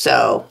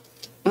 So,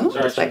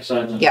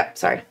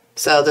 sorry.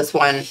 So this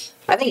one,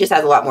 I think just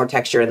has a lot more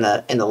texture in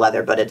the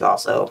leather, but it's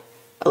also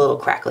a little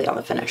crackly on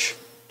the finish.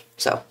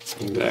 So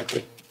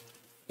exactly.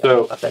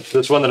 So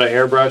this one that I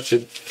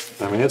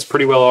airbrushed, I mean, it's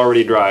pretty well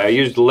already dry. I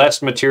used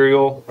less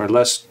material or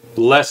less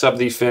of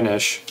the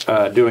finish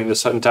doing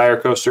this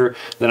entire coaster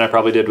than I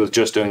probably did with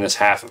just doing this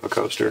half of a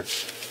coaster.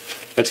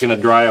 It's going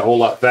to dry a whole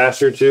lot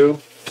faster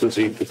too, since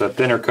it's a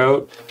thinner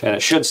coat, and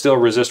it should still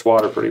resist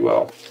water pretty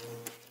well.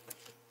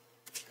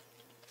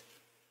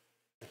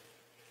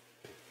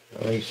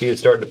 You see it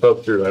starting to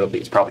poke through. I don't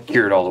think it's probably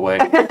cured all the way.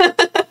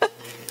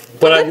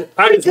 But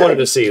I just wanted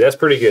to see. That's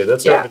pretty good.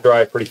 That's starting to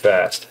dry pretty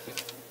fast.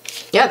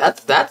 Yeah,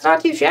 that's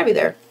not too shabby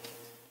there.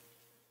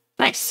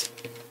 Nice.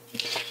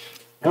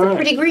 That's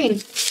pretty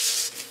green.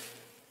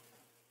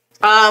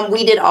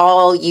 We did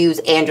all use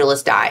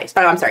Angelus dyes.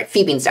 Oh, I'm sorry,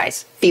 Phoebe's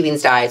dyes.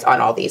 Phoebe's dyes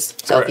on all these.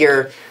 So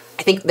correct.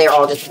 I think they're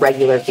all just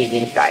regular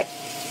Phoebe's dye.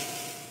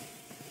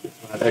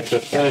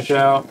 Excess finish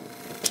out.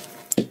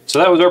 So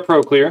that was our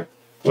Pro Clear.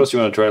 What else do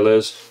you want to try,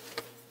 Liz?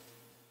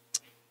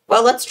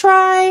 Well, let's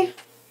try.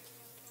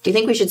 Do you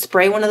think we should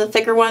spray one of the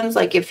thicker ones?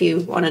 Like if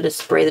you wanted to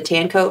spray the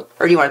tan coat?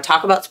 Or do you want to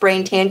talk about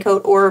spraying tan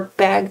coat or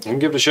bag? You can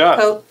give it a shot.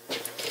 Coat?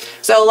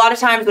 So a lot of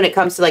times when it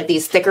comes to like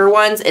these thicker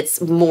ones, it's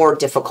more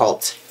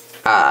difficult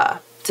to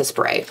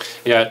spray.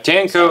 Yeah,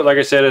 tan coat, like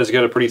I said, has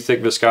got a pretty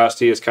thick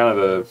viscosity. It's kind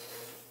of a,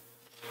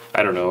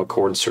 I don't know, a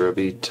corn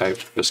syrupy type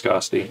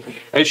viscosity.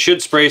 It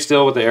should spray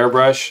still with the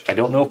airbrush. I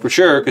don't know for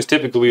sure, because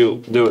typically we'll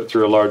do it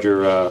through a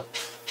larger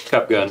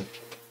cup gun.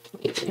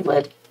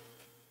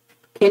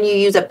 Can you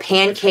use a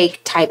pancake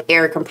type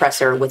air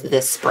compressor with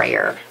this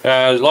sprayer?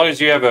 As long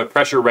as you have a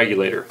pressure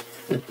regulator,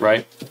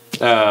 right?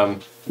 I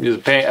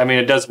mean,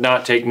 it does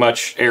not take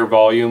much air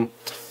volume.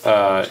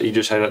 You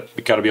just got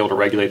to be able to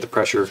regulate the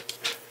pressure.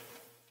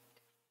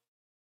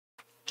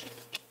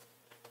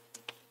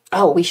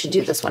 Oh, we should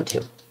do this one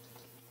too.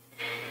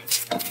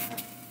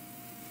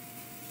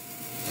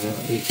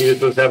 You see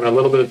this one's having a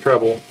little bit of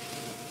trouble.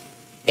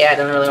 Yeah, I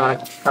don't really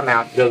want to come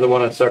out. Doesn't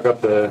want to suck up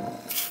the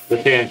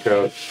tan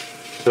coat.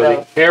 So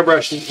the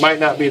airbrush might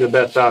not be the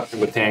best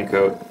option with tan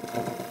coat.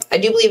 I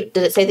do believe,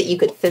 did it say that you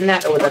could thin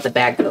that, or was that the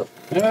bag coat?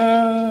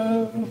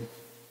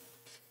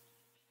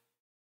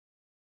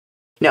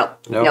 No.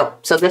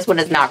 So this one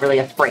is not really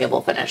a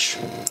sprayable finish.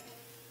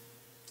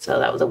 So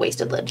that was a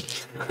wasted lid.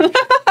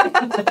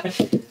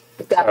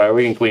 All right,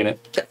 we can clean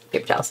it.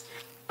 Paper towels.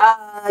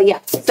 Yeah.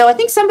 So I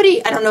think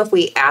somebody, I don't know if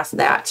we asked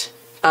that.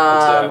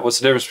 What's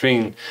the difference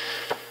between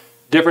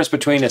difference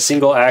between a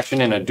single action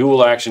and a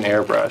dual action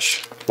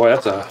airbrush. Boy,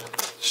 that's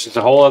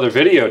a whole other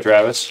video,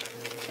 Travis.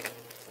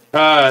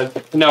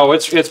 No,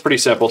 it's pretty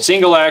simple.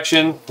 Single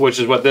action, which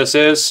is what this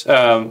is.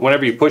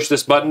 Whenever you push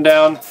this button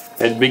down,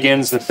 it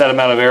begins the set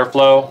amount of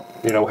airflow.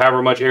 You know,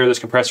 however much air this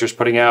compressor is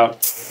putting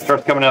out,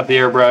 starts coming out the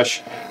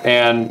airbrush,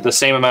 and the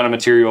same amount of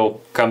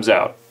material comes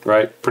out,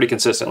 right? Pretty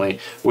consistently.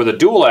 With a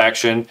dual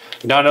action,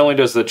 not only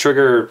does the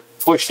trigger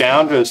push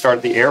down to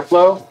start the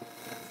airflow,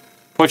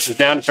 pushes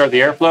down to start the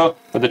airflow,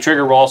 but the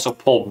trigger will also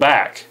pull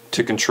back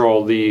to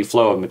control the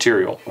flow of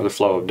material or the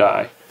flow of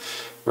dye,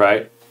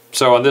 right?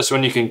 So on this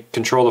one, you can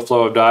control the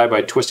flow of dye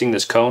by twisting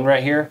this cone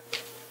right here,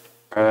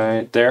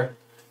 right there.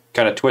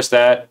 Kind of twist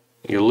that,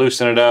 you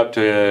loosen it up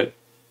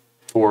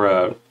for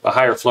a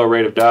higher flow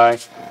rate of dye,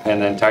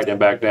 and then tighten it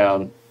back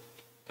down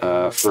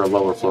for a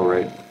lower flow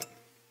rate.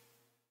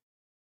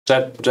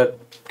 Does that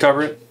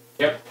cover it?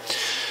 Yep.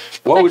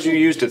 What would you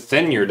use to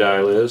thin your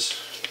dye, Liz?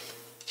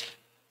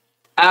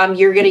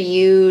 You're gonna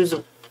use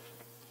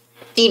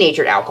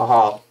denatured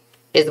alcohol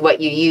is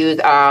what you use.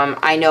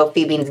 I know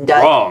Phoebe's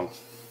does. Wrong.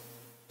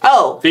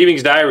 Oh.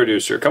 Phoebe's dye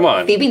reducer. Come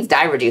on. Phoebe's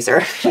dye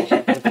reducer.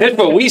 It's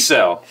what we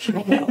sell.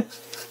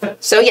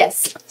 So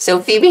yes.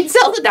 So Phoebe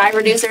sells a dye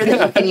reducer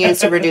that you can use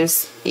to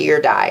reduce your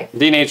dye.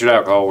 Denatured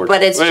alcohol works.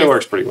 But it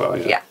works pretty well.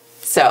 Yeah. Yeah.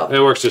 So it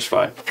works just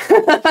fine.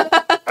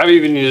 I've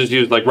even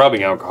used like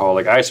rubbing alcohol,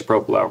 like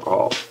isopropyl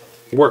alcohol.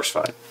 It works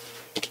fine.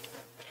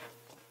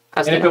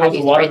 And if it was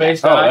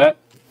water-based dye? That?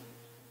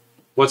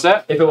 What's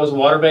that? If it was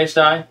water-based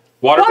dye?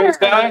 Water-based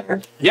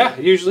dye? Yeah,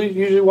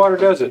 usually water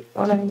does it.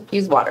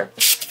 Use water.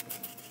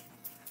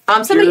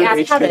 Somebody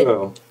asked how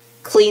to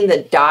clean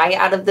the dye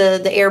out of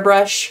the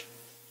airbrush.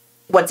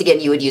 Once again,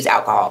 you would use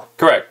alcohol.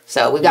 Correct.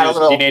 So we've got a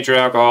little denatured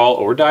alcohol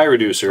or dye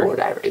reducer.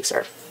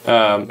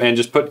 And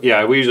just put,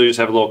 we usually just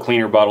have a little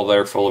cleaner bottle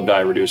there full of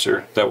dye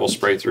reducer that will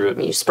spray through it.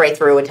 And you spray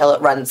through until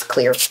it runs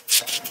clear.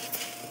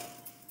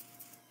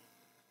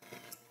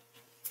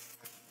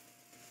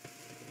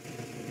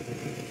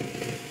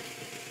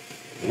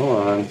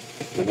 Hold on.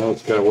 I know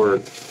it's got to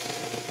work.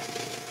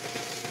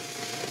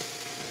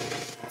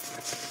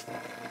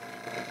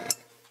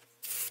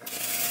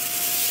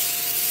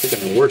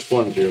 Picking the worst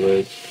ones here,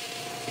 Liz.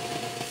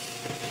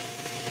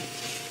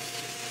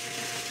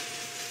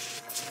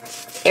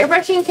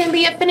 Airbrushing can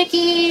be a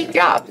finicky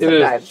job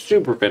sometimes. It is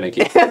super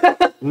finicky.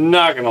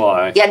 Not gonna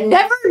lie. Yeah,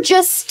 never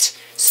just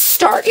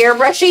start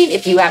airbrushing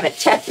if you haven't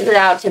tested it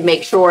out to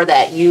make sure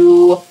that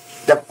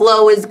the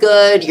flow is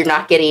good, you're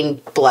not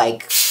getting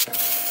like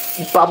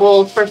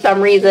bubbles for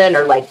some reason,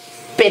 or like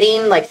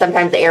spitting. Like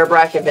sometimes the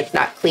airbrush, if it's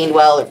not cleaned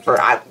well or for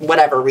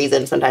whatever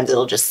reason, sometimes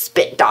it'll just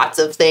spit dots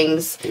of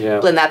things. Yeah.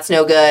 Then that's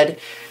no good.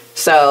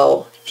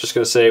 So just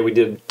gonna say, we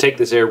did take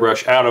this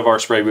airbrush out of our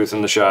spray booth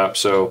in the shop,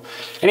 so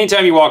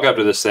anytime you walk up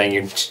to this thing,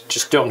 you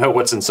just don't know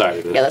what's inside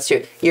of it. yeah, that's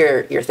true.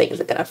 Your thing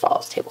isn't gonna fall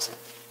off the table.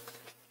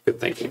 Good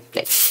thinking.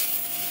 Thanks.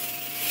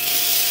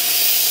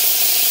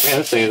 Man,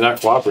 this thing is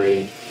not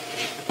cooperating.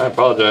 I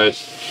apologize.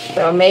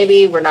 So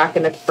maybe we're not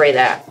gonna spray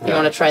that. You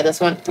want to try this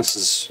one? This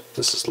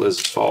is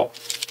Liz's fault.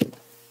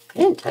 I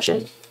didn't touch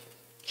it.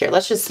 Here,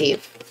 let's just see.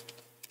 Do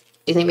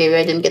you think maybe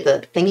I didn't get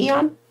the thingy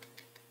on?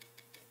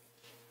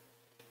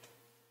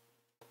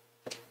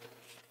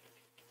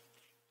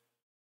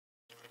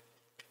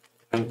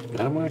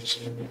 Atom wax?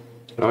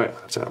 Oh yeah,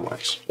 that's atom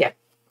wax. Yeah.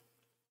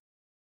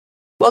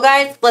 Well,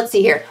 guys, let's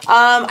see here.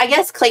 I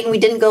guess, Clayton, we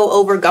didn't go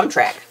over gum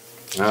track.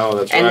 Oh,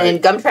 that's and right.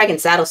 then gum track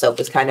and saddle soap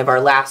was kind of our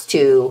last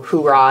two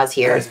hoorahs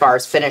here as far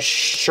as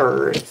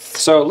finishers.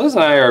 So Liz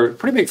and I are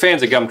pretty big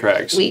fans of gum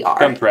tracks. We are.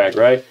 Gum track,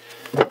 right?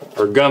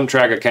 Or gum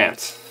track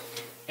account.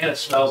 And it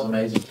smells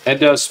amazing. It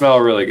does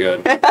smell really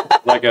good.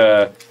 like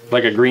a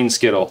green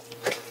Skittle.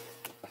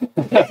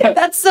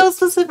 That's so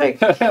specific.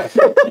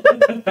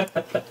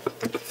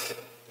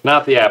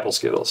 Not the apple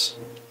Skittles.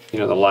 You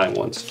know, the lime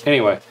ones.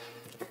 Anyway,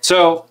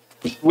 so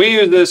we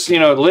use this,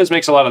 Liz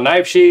makes a lot of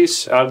knife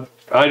sheaths.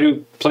 I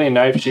do plenty of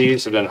knife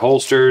sheaths. I've done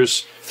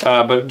holsters.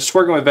 But just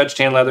working with veg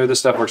tan leather, this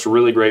stuff works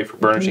really great for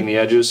burnishing the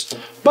edges.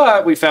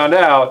 But we found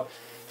out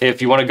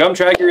if you want to gum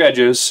track your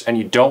edges and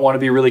you don't want to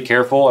be really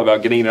careful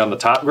about getting it on the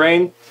top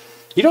grain,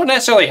 you don't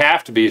necessarily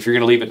have to be if you're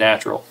going to leave it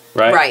natural,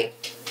 right? Right.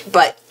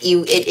 But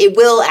it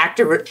will act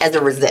as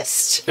a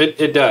resist.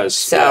 It does.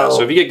 So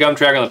if you get gum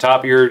track on the top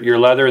of your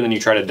leather and then you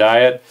try to dye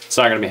it, it's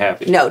not going to be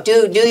happy. No,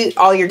 do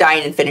all your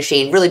dyeing and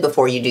finishing really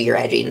before you do your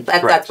edging.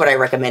 That's what I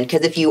recommend,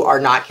 because if you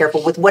are not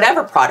careful with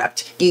whatever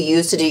product you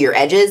use to do your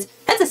edges,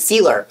 that's a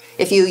sealer.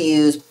 If you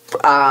use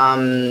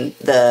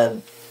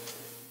the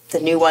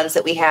new ones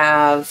that we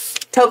have,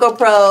 Toco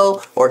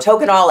Pro or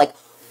Tokenol, like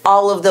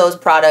all of those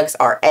products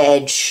are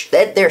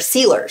they're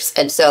sealers.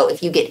 And so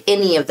if you get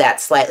any of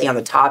that slightly on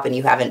the top and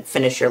you haven't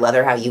finished your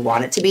leather how you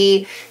want it to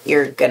be,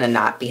 you're going to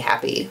not be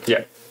happy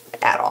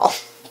at all.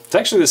 It's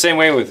actually the same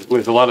way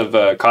with a lot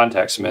of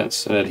contact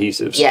cements and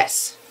adhesives.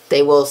 Yes,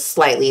 they will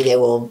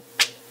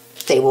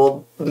they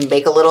will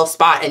make a little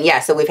spot. And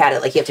yeah, so we've had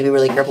it like you have to be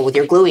really careful with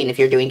your gluing if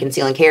you're doing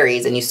concealing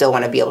carries and you still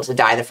want to be able to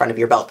dye the front of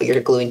your belt, but you're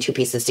gluing two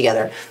pieces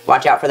together.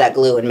 Watch out for that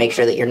glue and make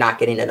sure that you're not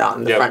getting it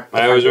on the front.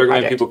 I always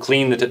recommend people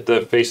clean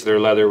the face of their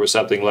leather with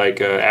something like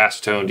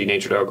acetone,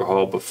 denatured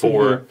alcohol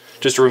before,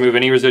 just to remove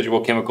any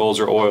residual chemicals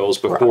or oils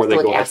before they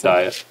go off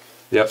dye it.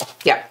 Yep.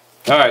 Yeah.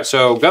 All right,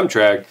 so gum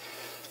trag.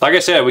 Like I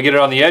said, we get it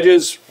on the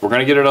edges. We're going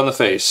to get it on the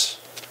face.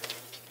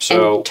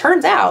 So and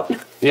turns out.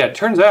 Yeah, it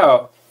turns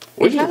out.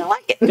 We kind of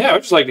like it. Yeah, I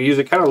just like to use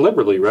it kind of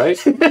liberally, right?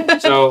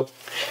 So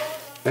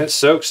it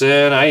soaks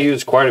in. I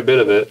use quite a bit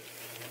of it.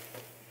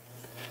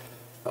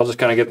 I'll just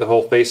kind of get the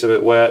whole face of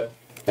it wet.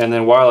 And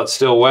then while it's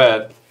still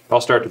wet,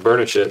 I'll start to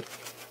burnish it.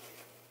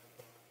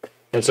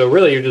 And so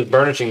really you're just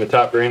burnishing the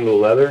top grain of the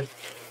leather.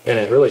 And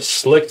it really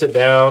slicks it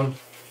down.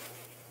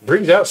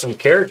 Brings out some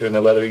character in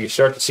the leather. You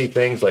start to see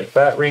things like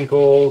fat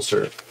wrinkles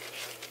or...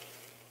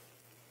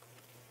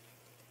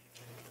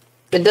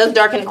 It does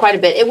darken it quite a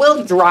bit. It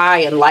will dry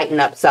and lighten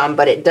up some,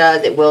 but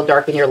it will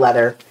darken your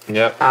leather.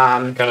 Yep.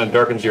 Kind of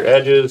darkens your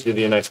edges, gives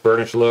you a nice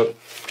burnish look.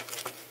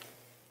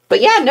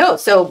 But yeah, no,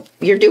 so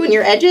you're doing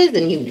your edges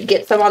and you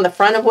get some on the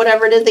front of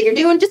whatever it is that you're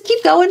doing. Just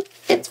keep going.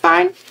 It's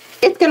fine.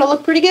 It's going to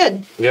look pretty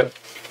good. Yep.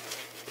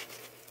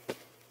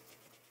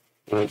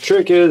 The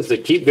trick is to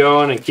keep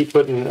going and keep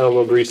putting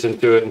elbow grease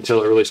into it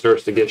until it really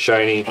starts to get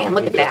shiny. And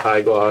look at that.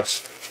 High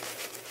gloss.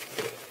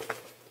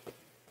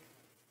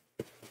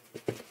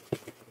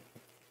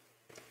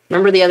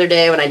 Remember the other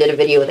day when I did a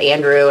video with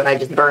Andrew and I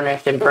just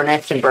burnished and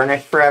burnished and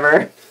burnished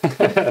forever?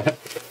 That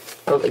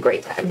was a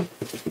great time.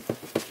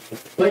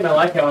 Clayton, I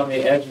like how on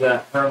the edge of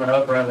that Herman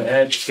Oak around the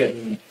edge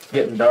it's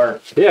getting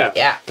dark. Yeah.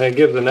 Yeah. And it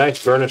gives a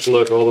nice burnished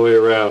look all the way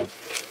around.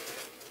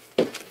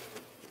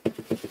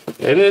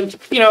 And it,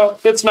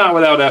 it's not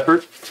without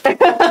effort. It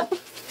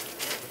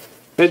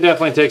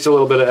definitely takes a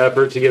little bit of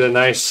effort to get a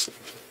nice,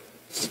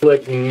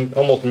 slick, and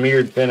almost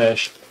mirrored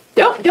finish.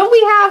 Don't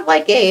we have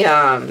like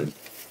a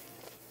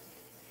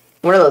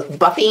one of those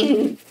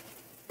buffing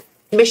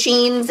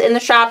machines in the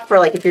shop for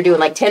like if you're doing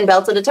like 10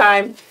 belts at a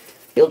time?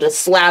 You'll just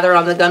slather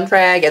on the gum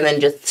trag and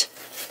then just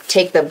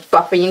take the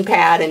buffing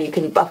pad and you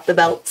can buff the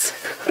belts.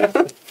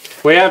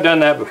 We have done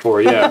that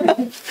before, yeah.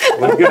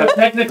 We've got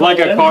like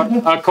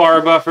a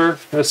car buffer,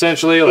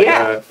 essentially, like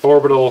an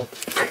orbital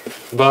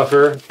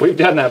buffer. We've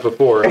done that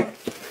before.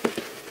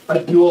 A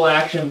dual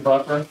action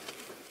buffer.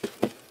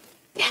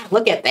 Yeah,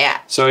 look at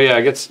that. So yeah,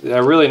 it gets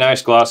a really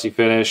nice glossy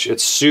finish.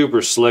 It's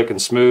super slick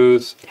and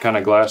smooth, kind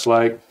of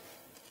glass-like.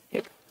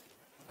 Yep.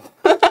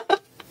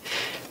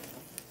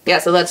 Yeah,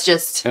 so that's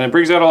just... And it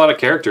brings out a lot of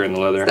character in the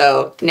leather.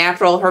 So,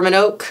 natural Herman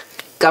Oak,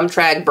 gum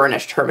trag,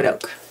 burnished Herman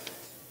Oak.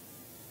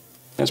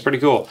 That's pretty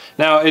cool.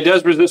 Now, it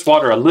does resist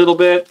water a little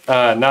bit,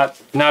 not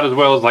as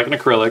well as like an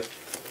acrylic,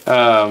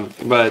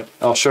 but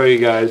I'll show you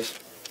guys.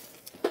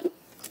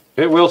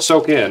 It will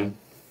soak in.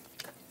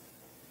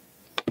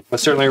 I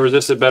certainly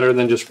resist it better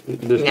than just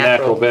this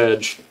natural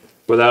veg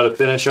without a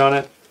finish on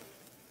it.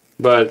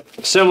 But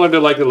similar to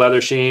like the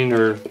leather sheen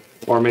or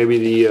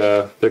maybe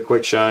the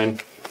quick shine.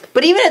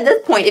 But even at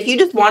this point, if you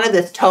just wanted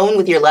this tone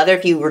with your leather,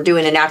 if you were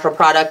doing a natural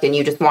product and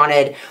you just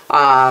wanted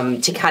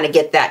to kind of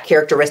get that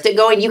characteristic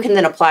going, you can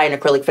then apply an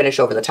acrylic finish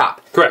over the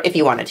top. Correct. If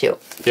you wanted to.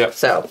 Yep.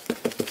 So.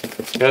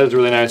 That is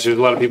really nice. There's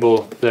a lot of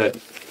people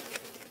that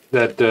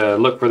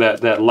look for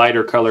that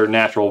lighter color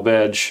natural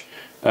veg.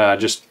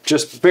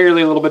 Just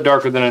barely a little bit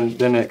darker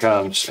than it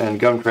comes.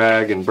 And gum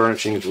trag and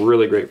burnishing is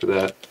really great for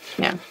that.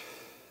 Yeah.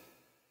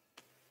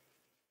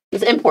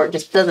 This import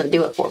just doesn't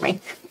do it for me.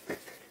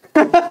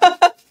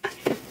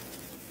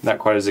 Not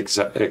quite as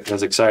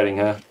exciting,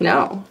 huh?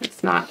 No,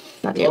 it's not.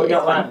 Not What we nearly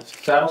got as fun.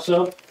 left? Saddle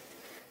soap?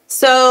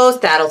 So,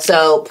 saddle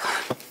soap.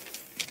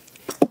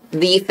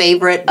 The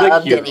favorite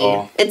of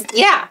Denny.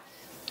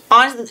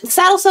 Honestly,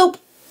 saddle soap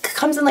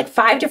comes in like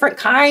 5 different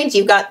kinds.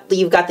 You've got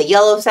the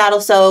yellow saddle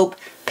soap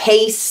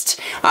paste,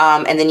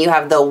 and then you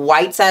have the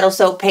white saddle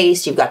soap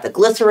paste. You've got the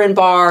glycerin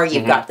bar.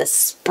 You've got the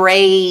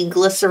spray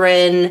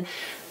glycerin.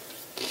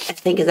 I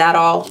think, is that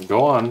all?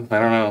 Go on. I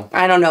don't know.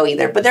 I don't know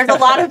either. But there's a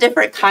lot of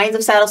different kinds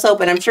of saddle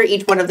soap, and I'm sure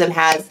each one of them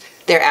has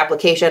their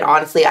application.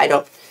 Honestly, I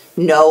don't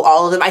know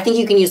all of them. I think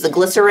you can use the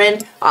glycerin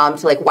to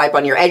like wipe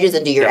on your edges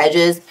and do your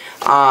edges.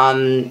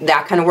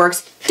 That kind of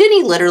works.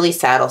 Denny literally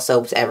saddle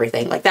soaps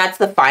everything. Like that's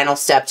the final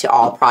step to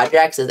all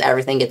projects is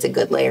everything gets a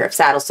good layer of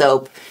saddle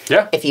soap.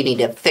 Yeah. If you need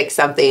to fix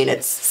something,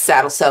 it's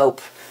saddle soap.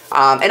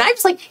 And I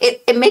just like,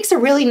 it makes a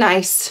really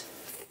nice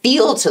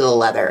feel to the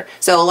leather.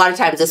 So a lot of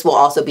times this will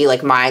also be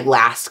like my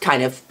last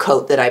kind of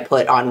coat that I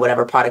put on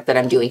whatever product that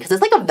I'm doing because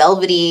it's like a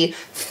velvety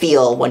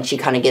feel once you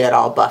kind of get it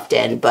all buffed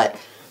in. But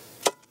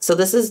so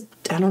this is,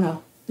 I don't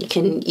know. You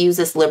can use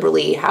this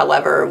liberally,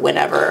 however,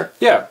 whenever.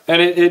 Yeah,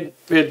 and it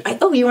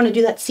oh, you want to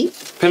do that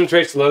seat?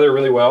 penetrates the leather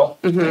really well.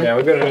 Yeah,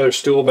 we've got another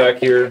stool back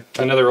here,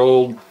 another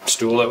old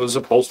stool that was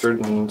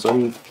upholstered in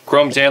some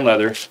chrome tan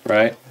leather,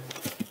 right?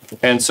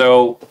 And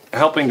so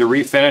helping to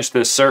refinish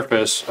this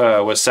surface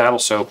with saddle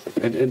soap,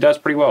 it does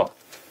pretty well.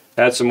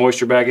 Add some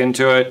moisture back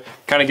into it,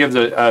 kind of gives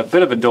a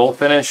bit of a dull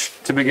finish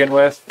to begin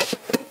with.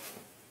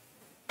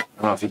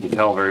 don't know if you can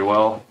tell very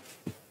well.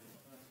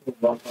 A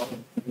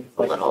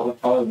little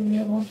taller than the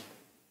other one.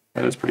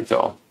 It is pretty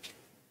tall.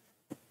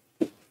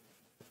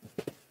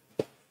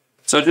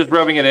 So just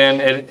rubbing it in,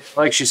 it,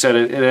 like she said,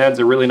 it adds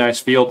a really nice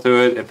feel to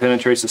it. It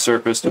penetrates the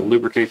surface to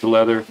lubricate the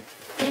leather.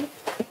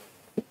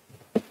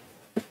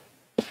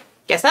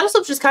 Yes, that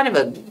also just kind of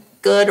a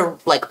good,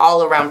 like,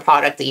 all-around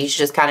product that you should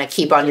just kind of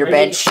keep on your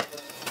bench.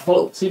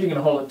 See if you can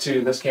hold it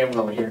to this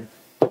camera over here.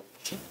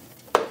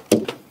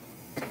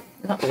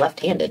 Not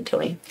left-handed,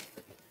 Tony.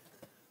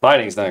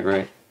 Lighting's not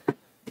great.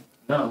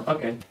 No,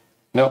 okay.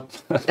 Nope.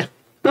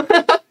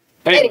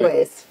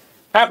 Anyways.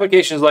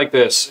 Applications like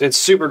this, it's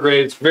super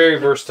great. It's very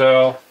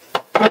versatile.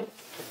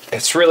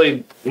 It's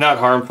really not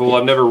harmful.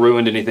 I've never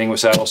ruined anything with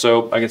saddle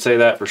soap. I can say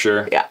that for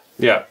sure. Yeah.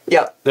 Yeah.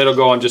 Yep. It'll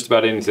go on just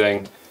about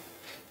anything.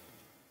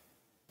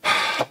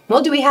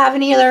 Well, do we have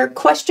any other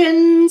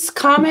questions,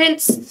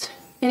 comments,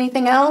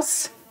 anything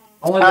else?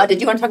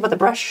 Did you want to talk about the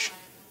brush?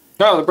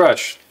 No, the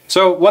brush.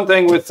 So one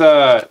thing with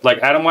like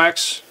Atom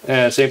Wax,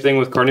 same thing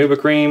with Carnauba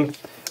cream.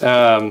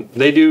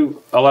 They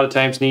do a lot of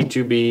times need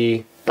to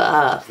be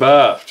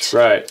buffed.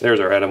 Right. There's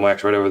our Atom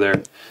Wax right over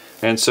there.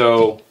 And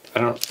so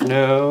I don't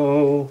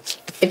know.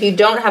 If you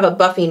don't have a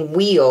buffing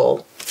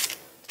wheel,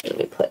 what do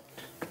we put?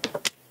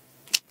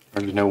 I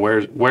don't know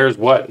where's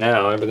what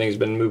now. Everything's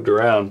been moved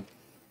around.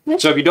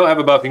 So if you don't have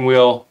a buffing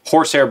wheel,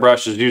 horsehair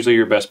brush is usually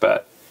your best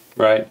bet,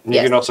 right? And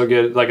you can also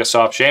get like a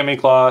soft chamois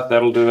cloth.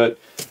 That'll do it.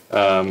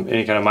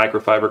 Any kind of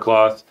microfiber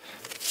cloth.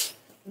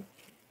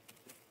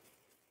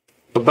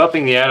 But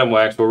buffing the Atom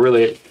Wax will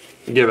really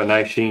give a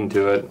nice sheen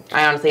to it.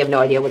 I honestly have no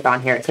idea what's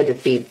on here. It could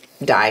just be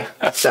dye.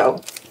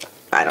 So,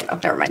 I don't know.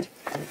 Never mind.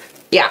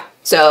 Yeah.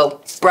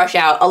 So, brush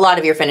out. A lot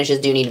of your finishes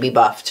do need to be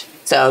buffed.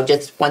 So,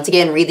 just once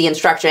again, read the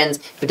instructions.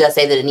 If it does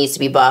say that it needs to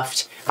be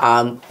buffed,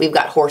 we've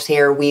got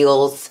horsehair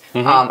wheels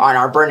on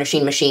our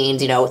burnishing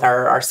machines, you know, with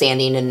our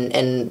sanding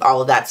and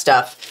all of that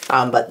stuff.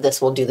 But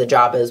this will do the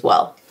job as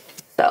well.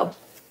 So.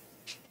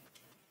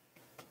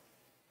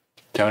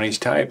 Tony's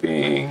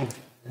typing.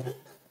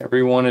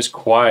 Everyone is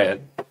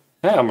quiet.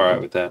 Yeah, I'm all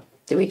right with that.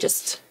 Did we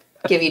just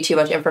give you too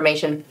much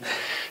information?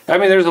 I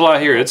mean, there's a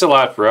lot here. It's a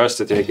lot for us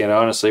to take in,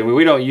 honestly.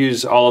 We don't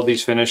use all of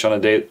these finishes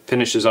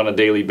on a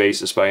daily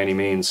basis by any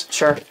means.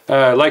 Sure.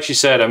 Like she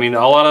said, I mean,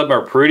 a lot of them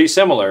are pretty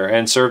similar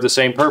and serve the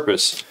same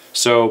purpose.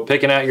 So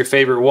picking out your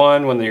favorite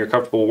one when you're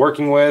comfortable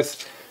working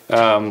with. You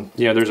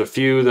know, there's a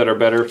few that are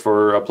better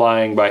for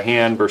applying by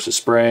hand versus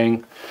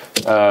spraying.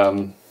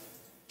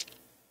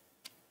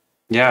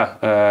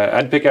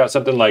 I'd pick out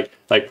something like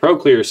Pro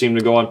Clear seemed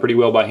to go on pretty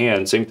well by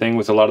hand. Same thing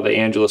with a lot of the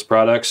Angelus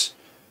products.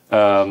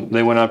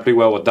 They went on pretty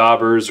well with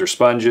daubers or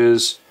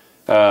sponges.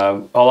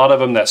 A lot of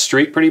them that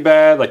streak pretty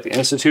bad, like the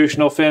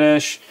Institutional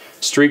finish,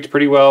 streaked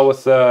pretty well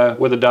with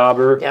a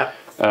dauber. Yeah.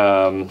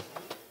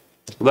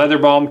 Leather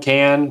balm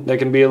that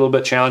can be a little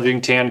bit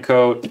challenging. Tan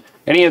coat.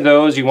 Any of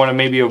those you want to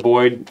maybe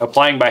avoid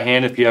applying by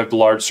hand if you have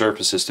large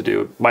surfaces to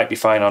do. It might be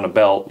fine on a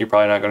belt. You're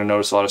probably not going to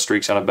notice a lot of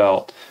streaks on a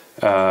belt.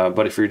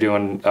 But if you're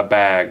doing a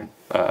bag,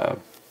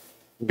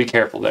 be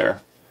careful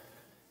there.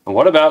 And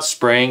what about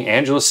spraying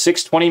Angelus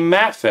 620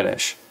 matte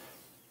finish?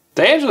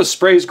 The Angelus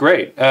spray is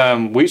great.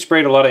 We've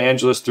sprayed a lot of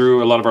Angelus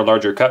through a lot of our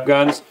larger cup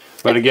guns.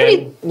 But it's again,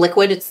 pretty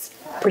liquid. It's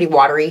pretty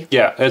watery.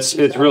 Yeah, it's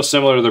real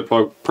similar to the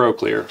Pro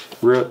Clear.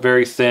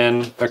 Very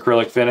thin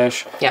acrylic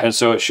finish. Yeah. And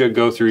so it should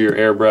go through your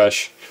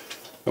airbrush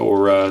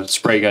or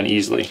spray gun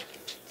easily.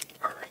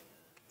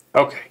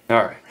 Okay,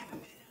 all right.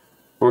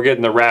 We're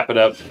getting the wrap it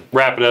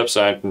up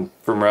sign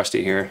from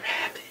Rusty here.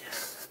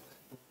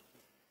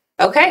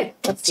 Okay.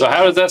 So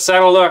how does that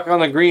saddle look on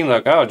the green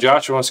look? Oh,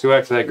 Joshua wants to go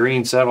back to that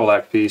green saddle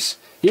lock piece.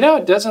 You know,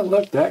 it doesn't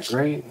look that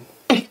great.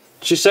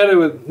 She said it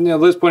would, you know,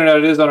 Liz pointed out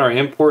it is on our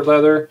import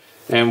leather,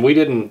 and we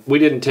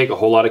didn't take a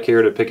whole lot of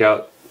care to pick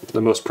out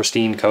the most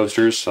pristine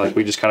coasters. Like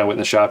we just kind of went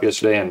in the shop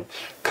yesterday and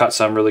cut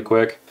some really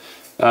quick.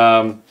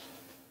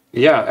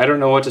 Yeah, I don't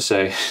know what to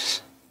say.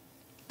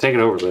 Take it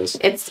over, Liz.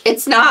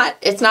 It's not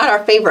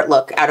our favorite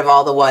look out of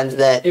all the ones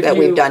that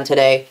we've done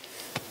today.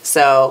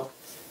 So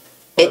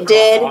it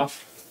did.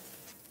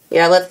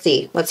 Yeah, let's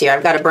see.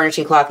 I've got a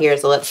burnishing cloth here,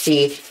 so let's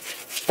see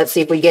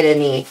if we get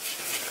any.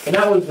 And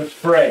that was the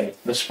spray.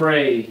 The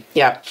spray.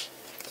 Yeah.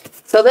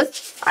 So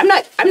this, I'm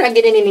not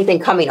getting anything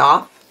coming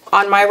off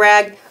on my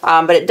rag,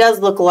 but it does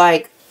look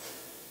like.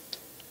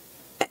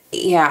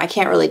 Yeah, I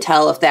can't really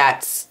tell if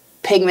that's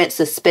pigment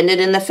suspended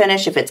in the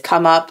finish, if it's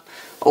come up,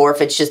 or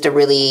if it's just a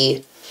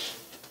really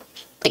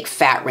like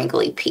fat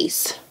wrinkly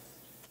piece.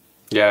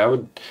 Yeah, I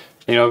would,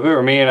 you know, if it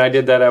were me and I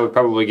did that, I would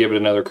probably give it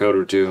another coat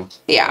or two.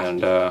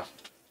 Yeah.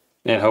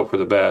 And hope for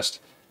the best.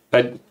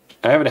 I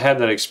haven't had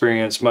that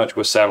experience much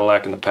with saddle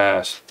lack in the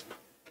past.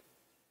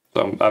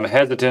 So I'm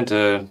hesitant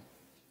to.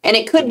 And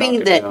it could be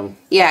that,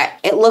 yeah,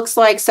 it looks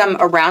like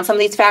around some of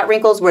these fat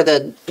wrinkles where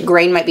the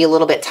grain might be a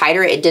little bit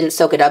tighter, it didn't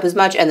soak it up as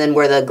much, and then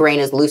where the grain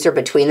is looser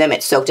between them,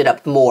 it soaked it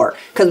up more.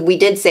 Because we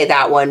did say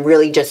that one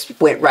really just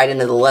went right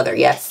into the leather,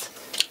 yes?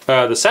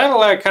 The saddle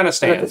lack kind of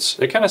stands.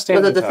 It kind of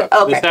stands on top.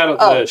 Okay.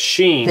 The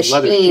sheen. The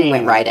leather sheen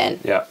went right in.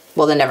 Yeah.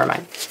 Well, then never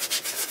mind.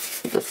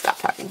 Let's stop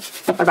talking.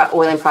 What about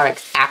oiling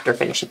products after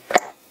finishing?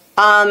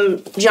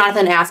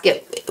 Jonathan asked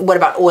what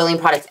about oiling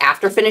products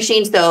after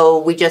finishing? So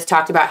we just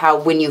talked about how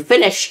when you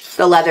finish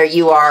the leather,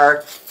 you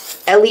are,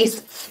 at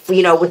least,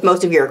 you know, with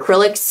most of your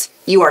acrylics,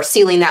 you are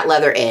sealing that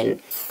leather in.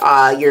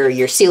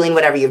 You're sealing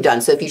whatever you've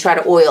done. So if you try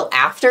to oil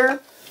after,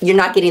 you're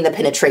not getting the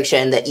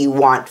penetration that you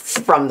want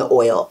from the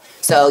oil.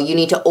 So you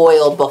need to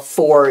oil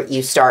before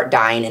you start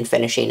dyeing and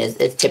finishing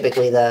is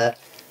typically the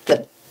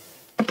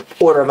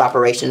order of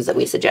operations that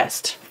we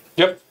suggest.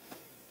 Yep.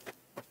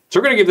 So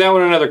we're going to give that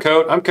one another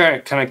coat. I'm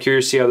kind of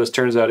curious to see how this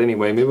turns out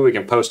anyway. Maybe we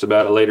can post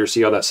about it later,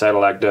 see how that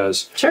Saddle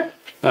does. Sure.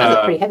 That's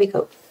a pretty heavy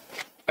coat.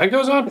 It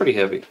goes on pretty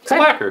heavy. It's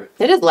lacquer.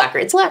 It is lacquer.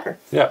 It's lacquer.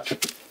 Yeah.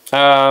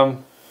 All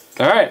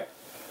right.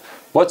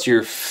 What's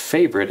your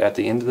favorite at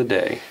the end of the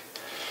day?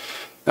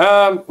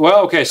 Well,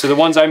 okay, so the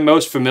ones I'm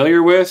most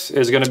familiar with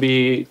is going to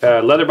be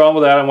Leather Balm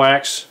with Atom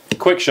Wax,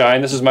 Quick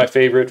Shine. This is my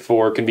favorite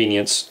for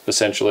convenience,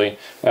 essentially.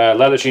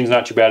 Leather Sheen's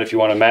not too bad if you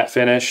want a matte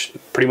finish.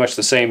 Pretty much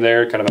the same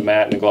there, kind of a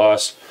matte and a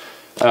gloss.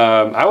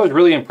 I was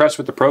really impressed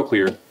with the Pro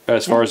Clear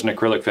as far as an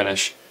acrylic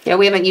finish. Yeah,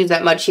 we haven't used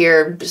that much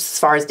here as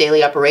far as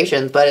daily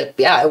operations, but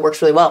it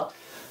works really well.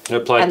 It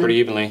applied pretty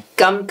evenly.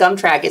 Gum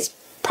Track is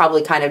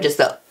probably kind of just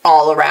the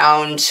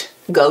all-around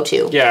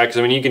go-to. Yeah, because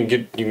I mean you can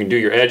do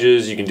your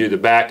edges, you can do the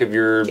back of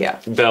your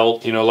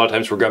belt. You know, a lot of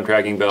times we're gum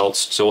tracking belts,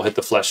 so we'll hit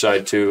the flesh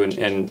side too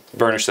and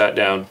burnish that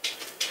down.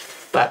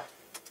 But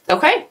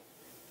okay.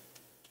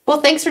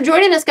 Well, thanks for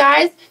joining us,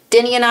 guys.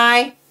 Denny and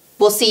I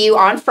will see you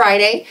on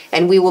Friday,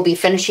 and we will be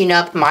finishing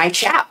up my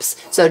chaps.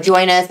 So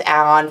join us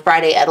on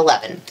Friday at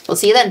 11. We'll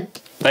see you then.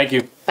 Thank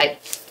you. Bye.